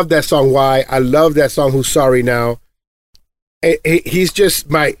 I love that song. Why? I love that song. Who's Sorry Now? He's just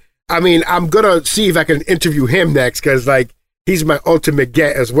I'm gonna see if I can interview him next because he's my ultimate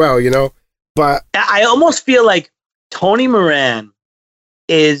get as well. But I almost feel like Tony Moran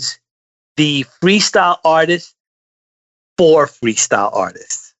is the freestyle artist for freestyle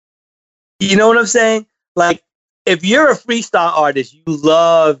artists. You know what I'm saying? Like, if you're a freestyle artist, you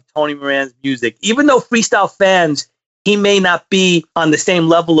love Tony Moran's music. Even though freestyle fans, he may not be on the same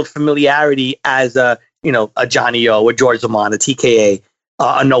level of familiarity as a Johnny O, a George Zaman, a TKA,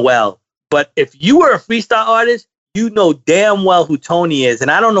 a Noel. But if you were a freestyle artist, you know damn well who Tony is.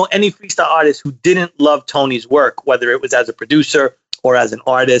 And I don't know any freestyle artist who didn't love Tony's work, whether it was as a producer or as an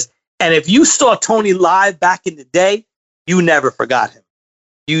artist. And if you saw Tony live back in the day, you never forgot him.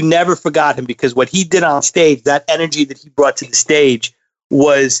 You never forgot him because what he did on stage, that energy that he brought to the stage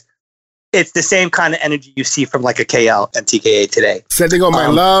it's the same kind of energy you see from like a KL and TKA today. Sending All My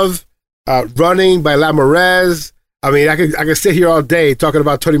Love, Running by La Merez. I could sit here all day talking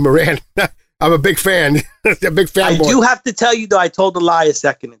about Tony Moran. I'm a big fan. A big fanboy. I do have to tell you, though, I told a lie a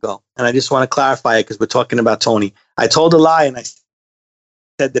second ago, and I just want to clarify it because we're talking about Tony. I told a lie, and I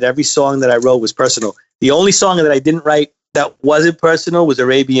said that every song that I wrote was personal. The only song that I didn't write that wasn't personal was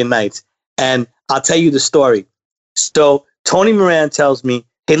Arabian Nights, and I'll tell you the story. So Tony Moran tells me,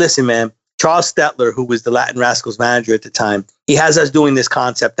 hey, listen, man, Charles Stetler, who was the Latin Rascals manager at the time, he has us doing this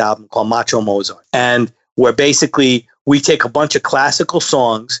concept album called Macho Mozart, and where basically we take a bunch of classical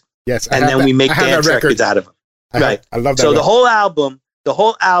songs, yes, and then we make dance records out of them. Right. I love that. So the whole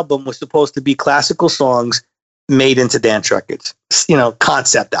album was supposed to be classical songs made into dance records,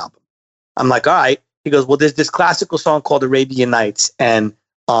 concept album. I'm like, all right. He goes, well, there's this classical song called Arabian Nights, and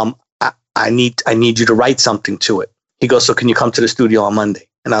I need you to write something to it. He goes, so can you come to the studio on Monday?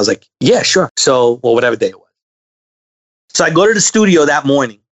 And I was like, yeah, sure. So, whatever day it was. So I go to the studio that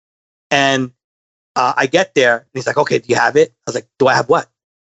morning, and I get there, and he's like, okay, do you have it? I was like, do I have what?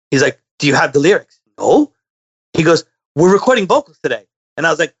 He's like, do you have the lyrics? No. He goes, we're recording vocals today. And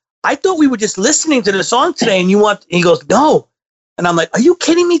I was like, I thought we were just listening to the song today, and he goes, no. And I'm like, are you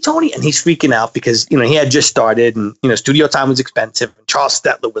kidding me, Tony? And he's freaking out because, he had just started, and, studio time was expensive. And Charles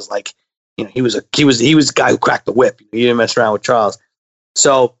Stetler was like, he was the guy who cracked the whip. He didn't mess around with Charles.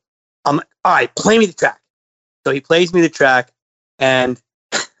 So I'm like, all right, play me the track. So he plays me the track, and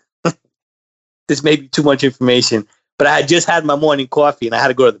this may be too much information, but I had just had my morning coffee and I had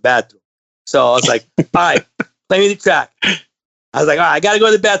to go to the bathroom. So I was like, all right, play me the track. I was like, all right, I got to go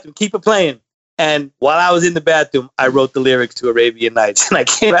to the bathroom. Keep it playing. And while I was in the bathroom, I wrote the lyrics to Arabian Nights. And I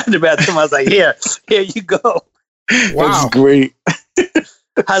came out of the bathroom. I was like, here you go. Wow. That's great. I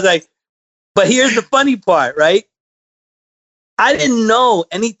was like, but here's the funny part, right? I didn't know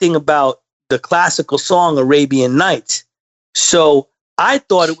anything about the classical song Arabian Nights. So I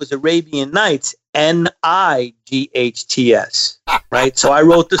thought it was Arabian Nights, Nights, right? So I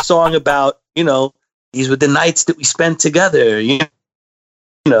wrote the song about, these were the nights that we spent together,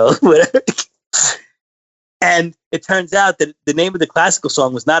 whatever. And it turns out that the name of the classical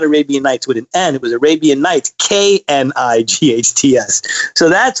song was not Arabian Nights with an N. It was Arabian Nights, Knights. So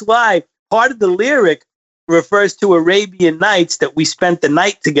that's why part of the lyric refers to Arabian Nights, that we spent the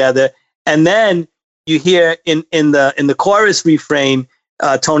night together. And then you hear in the chorus refrain,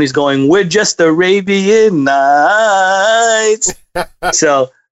 Tony's going, we're just Arabian Nights. So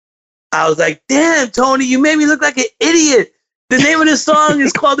I was like, damn, Tony, you made me look like an idiot. The name of the song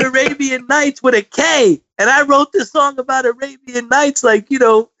is called Arabian Nights with a K. And I wrote this song about Arabian Nights, like,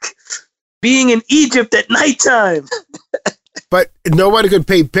 being in Egypt at nighttime. But nobody could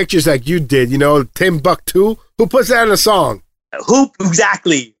paint pictures like you did, Timbuktu. Who puts that in a song? Who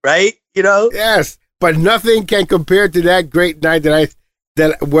exactly, right? Yes, but nothing can compare to that great night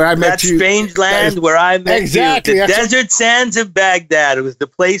where I met you. That strange land where I met exactly, you. The desert sands of Baghdad. It was the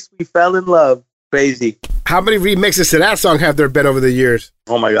place we fell in love. Crazy. How many remixes to that song have there been over the years?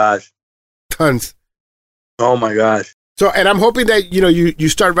 Oh my gosh. Tons. Oh my gosh. So, and I'm hoping that, you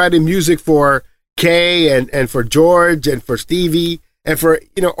start writing music for Kay and for George and for Stevie and for,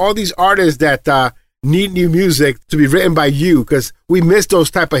 all these artists that need new music to be written by you, because we miss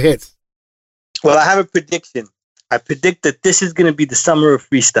those type of hits. Well, I have a prediction. I predict that this is going to be the summer of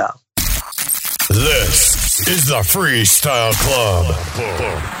freestyle. This is the Freestyle Club.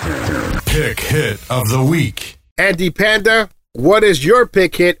 Pick hit of the week. Andy Panda, what is your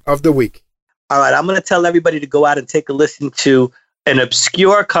pick hit of the week? All right, I'm going to tell everybody to go out and take a listen to an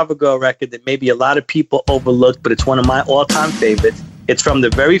obscure CoverGirl record that maybe a lot of people overlooked, but it's one of my all-time favorites. It's from the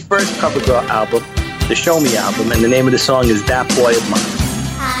very first CoverGirl album, the Show Me album, and the name of the song is That Boy of Mine.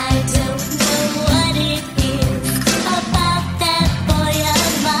 I don't know what it is about that boy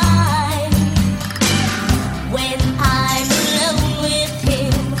of mine. When I'm alone with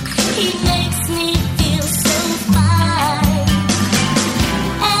him, he makes me feel so fine.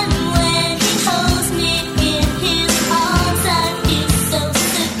 And when he holds me in his arms, I feel so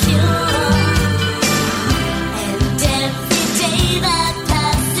secure. And every day that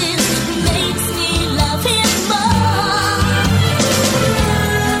passes makes me love him more.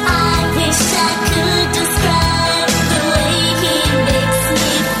 I wish I could describe the way he makes me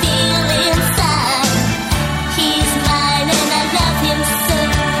feel inside. He's mine and I love him so,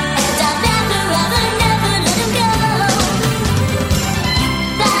 and I'll never, ever, never let him go.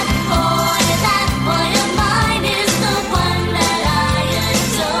 That boy of mine is the one that I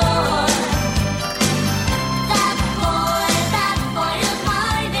adore. That boy of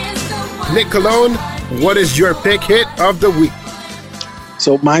mine is the one. Nick Cologne, what is your pick hit of the week?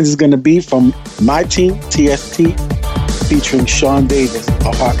 So mine is going to be from my team, TST, featuring Sean Davis,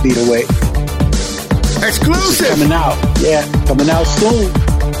 A Heartbeat Away. Exclusive! Coming out. Yeah, coming out soon.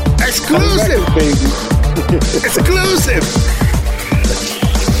 Exclusive! Baby. Exclusive!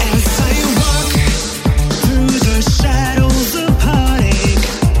 As I walk through the shadows of heartache,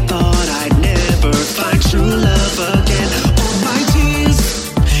 thought I'd never find true love again. All my tears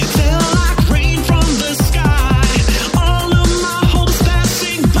fell like rain from the sky. All of my hopes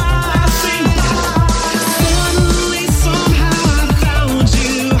passing by. Suddenly, somehow I found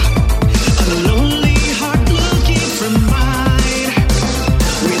you. A lonely heart looking for mine.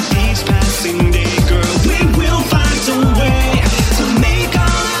 With each passing day, girl, we will find a way to make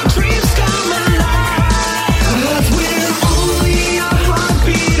all our dreams come alive. 'Cause we're only a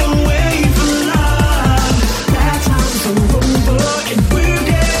heartbeat away from love. That time's over and we're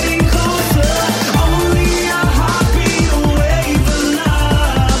getting closer. Only a heartbeat away from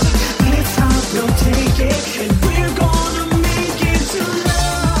love. This time we'll take it and we're gonna make it to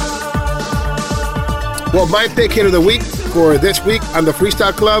love. Well, my pick hit of the week for this week on the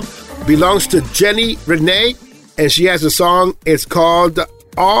Freestyle Club belongs to Jenny Renee, and she has a song. It's called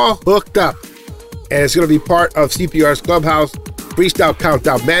All Hooked Up, and it's going to be part of CPR's Clubhouse Freestyle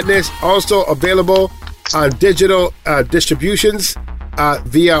Countdown Madness. Also available on digital distributions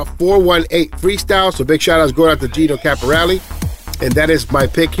via 418 Freestyle. So big shout outs going out to Gino Caporelli, and that is my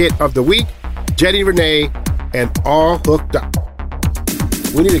pick hit of the week, Jenny Renee and All Hooked Up.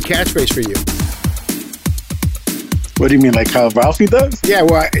 We need a catchphrase for you. What do you mean, like how Ralphie does? Yeah,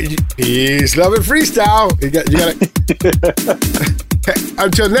 well, he's loving freestyle. You gotta.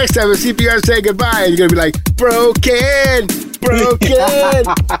 Until next time, when CPR say goodbye, you're gonna be like, broken.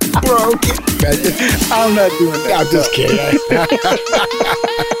 I'm not doing that. I'm just kidding.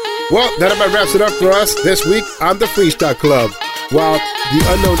 Well, that about wraps it up for us this week on the Freestyle Club. While the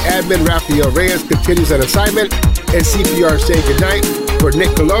unknown admin Rafael Reyes continues on assignment and CPR saying goodnight for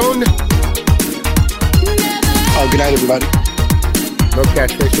Nick Colon. Oh, good night, everybody. No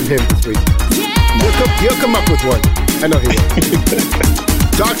catchphrase from him this week. He'll come up with one. I know he will.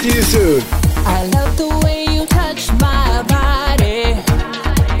 Talk to you soon. I love the way you touch my body.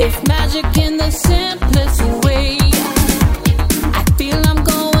 It's magic in the simplest way.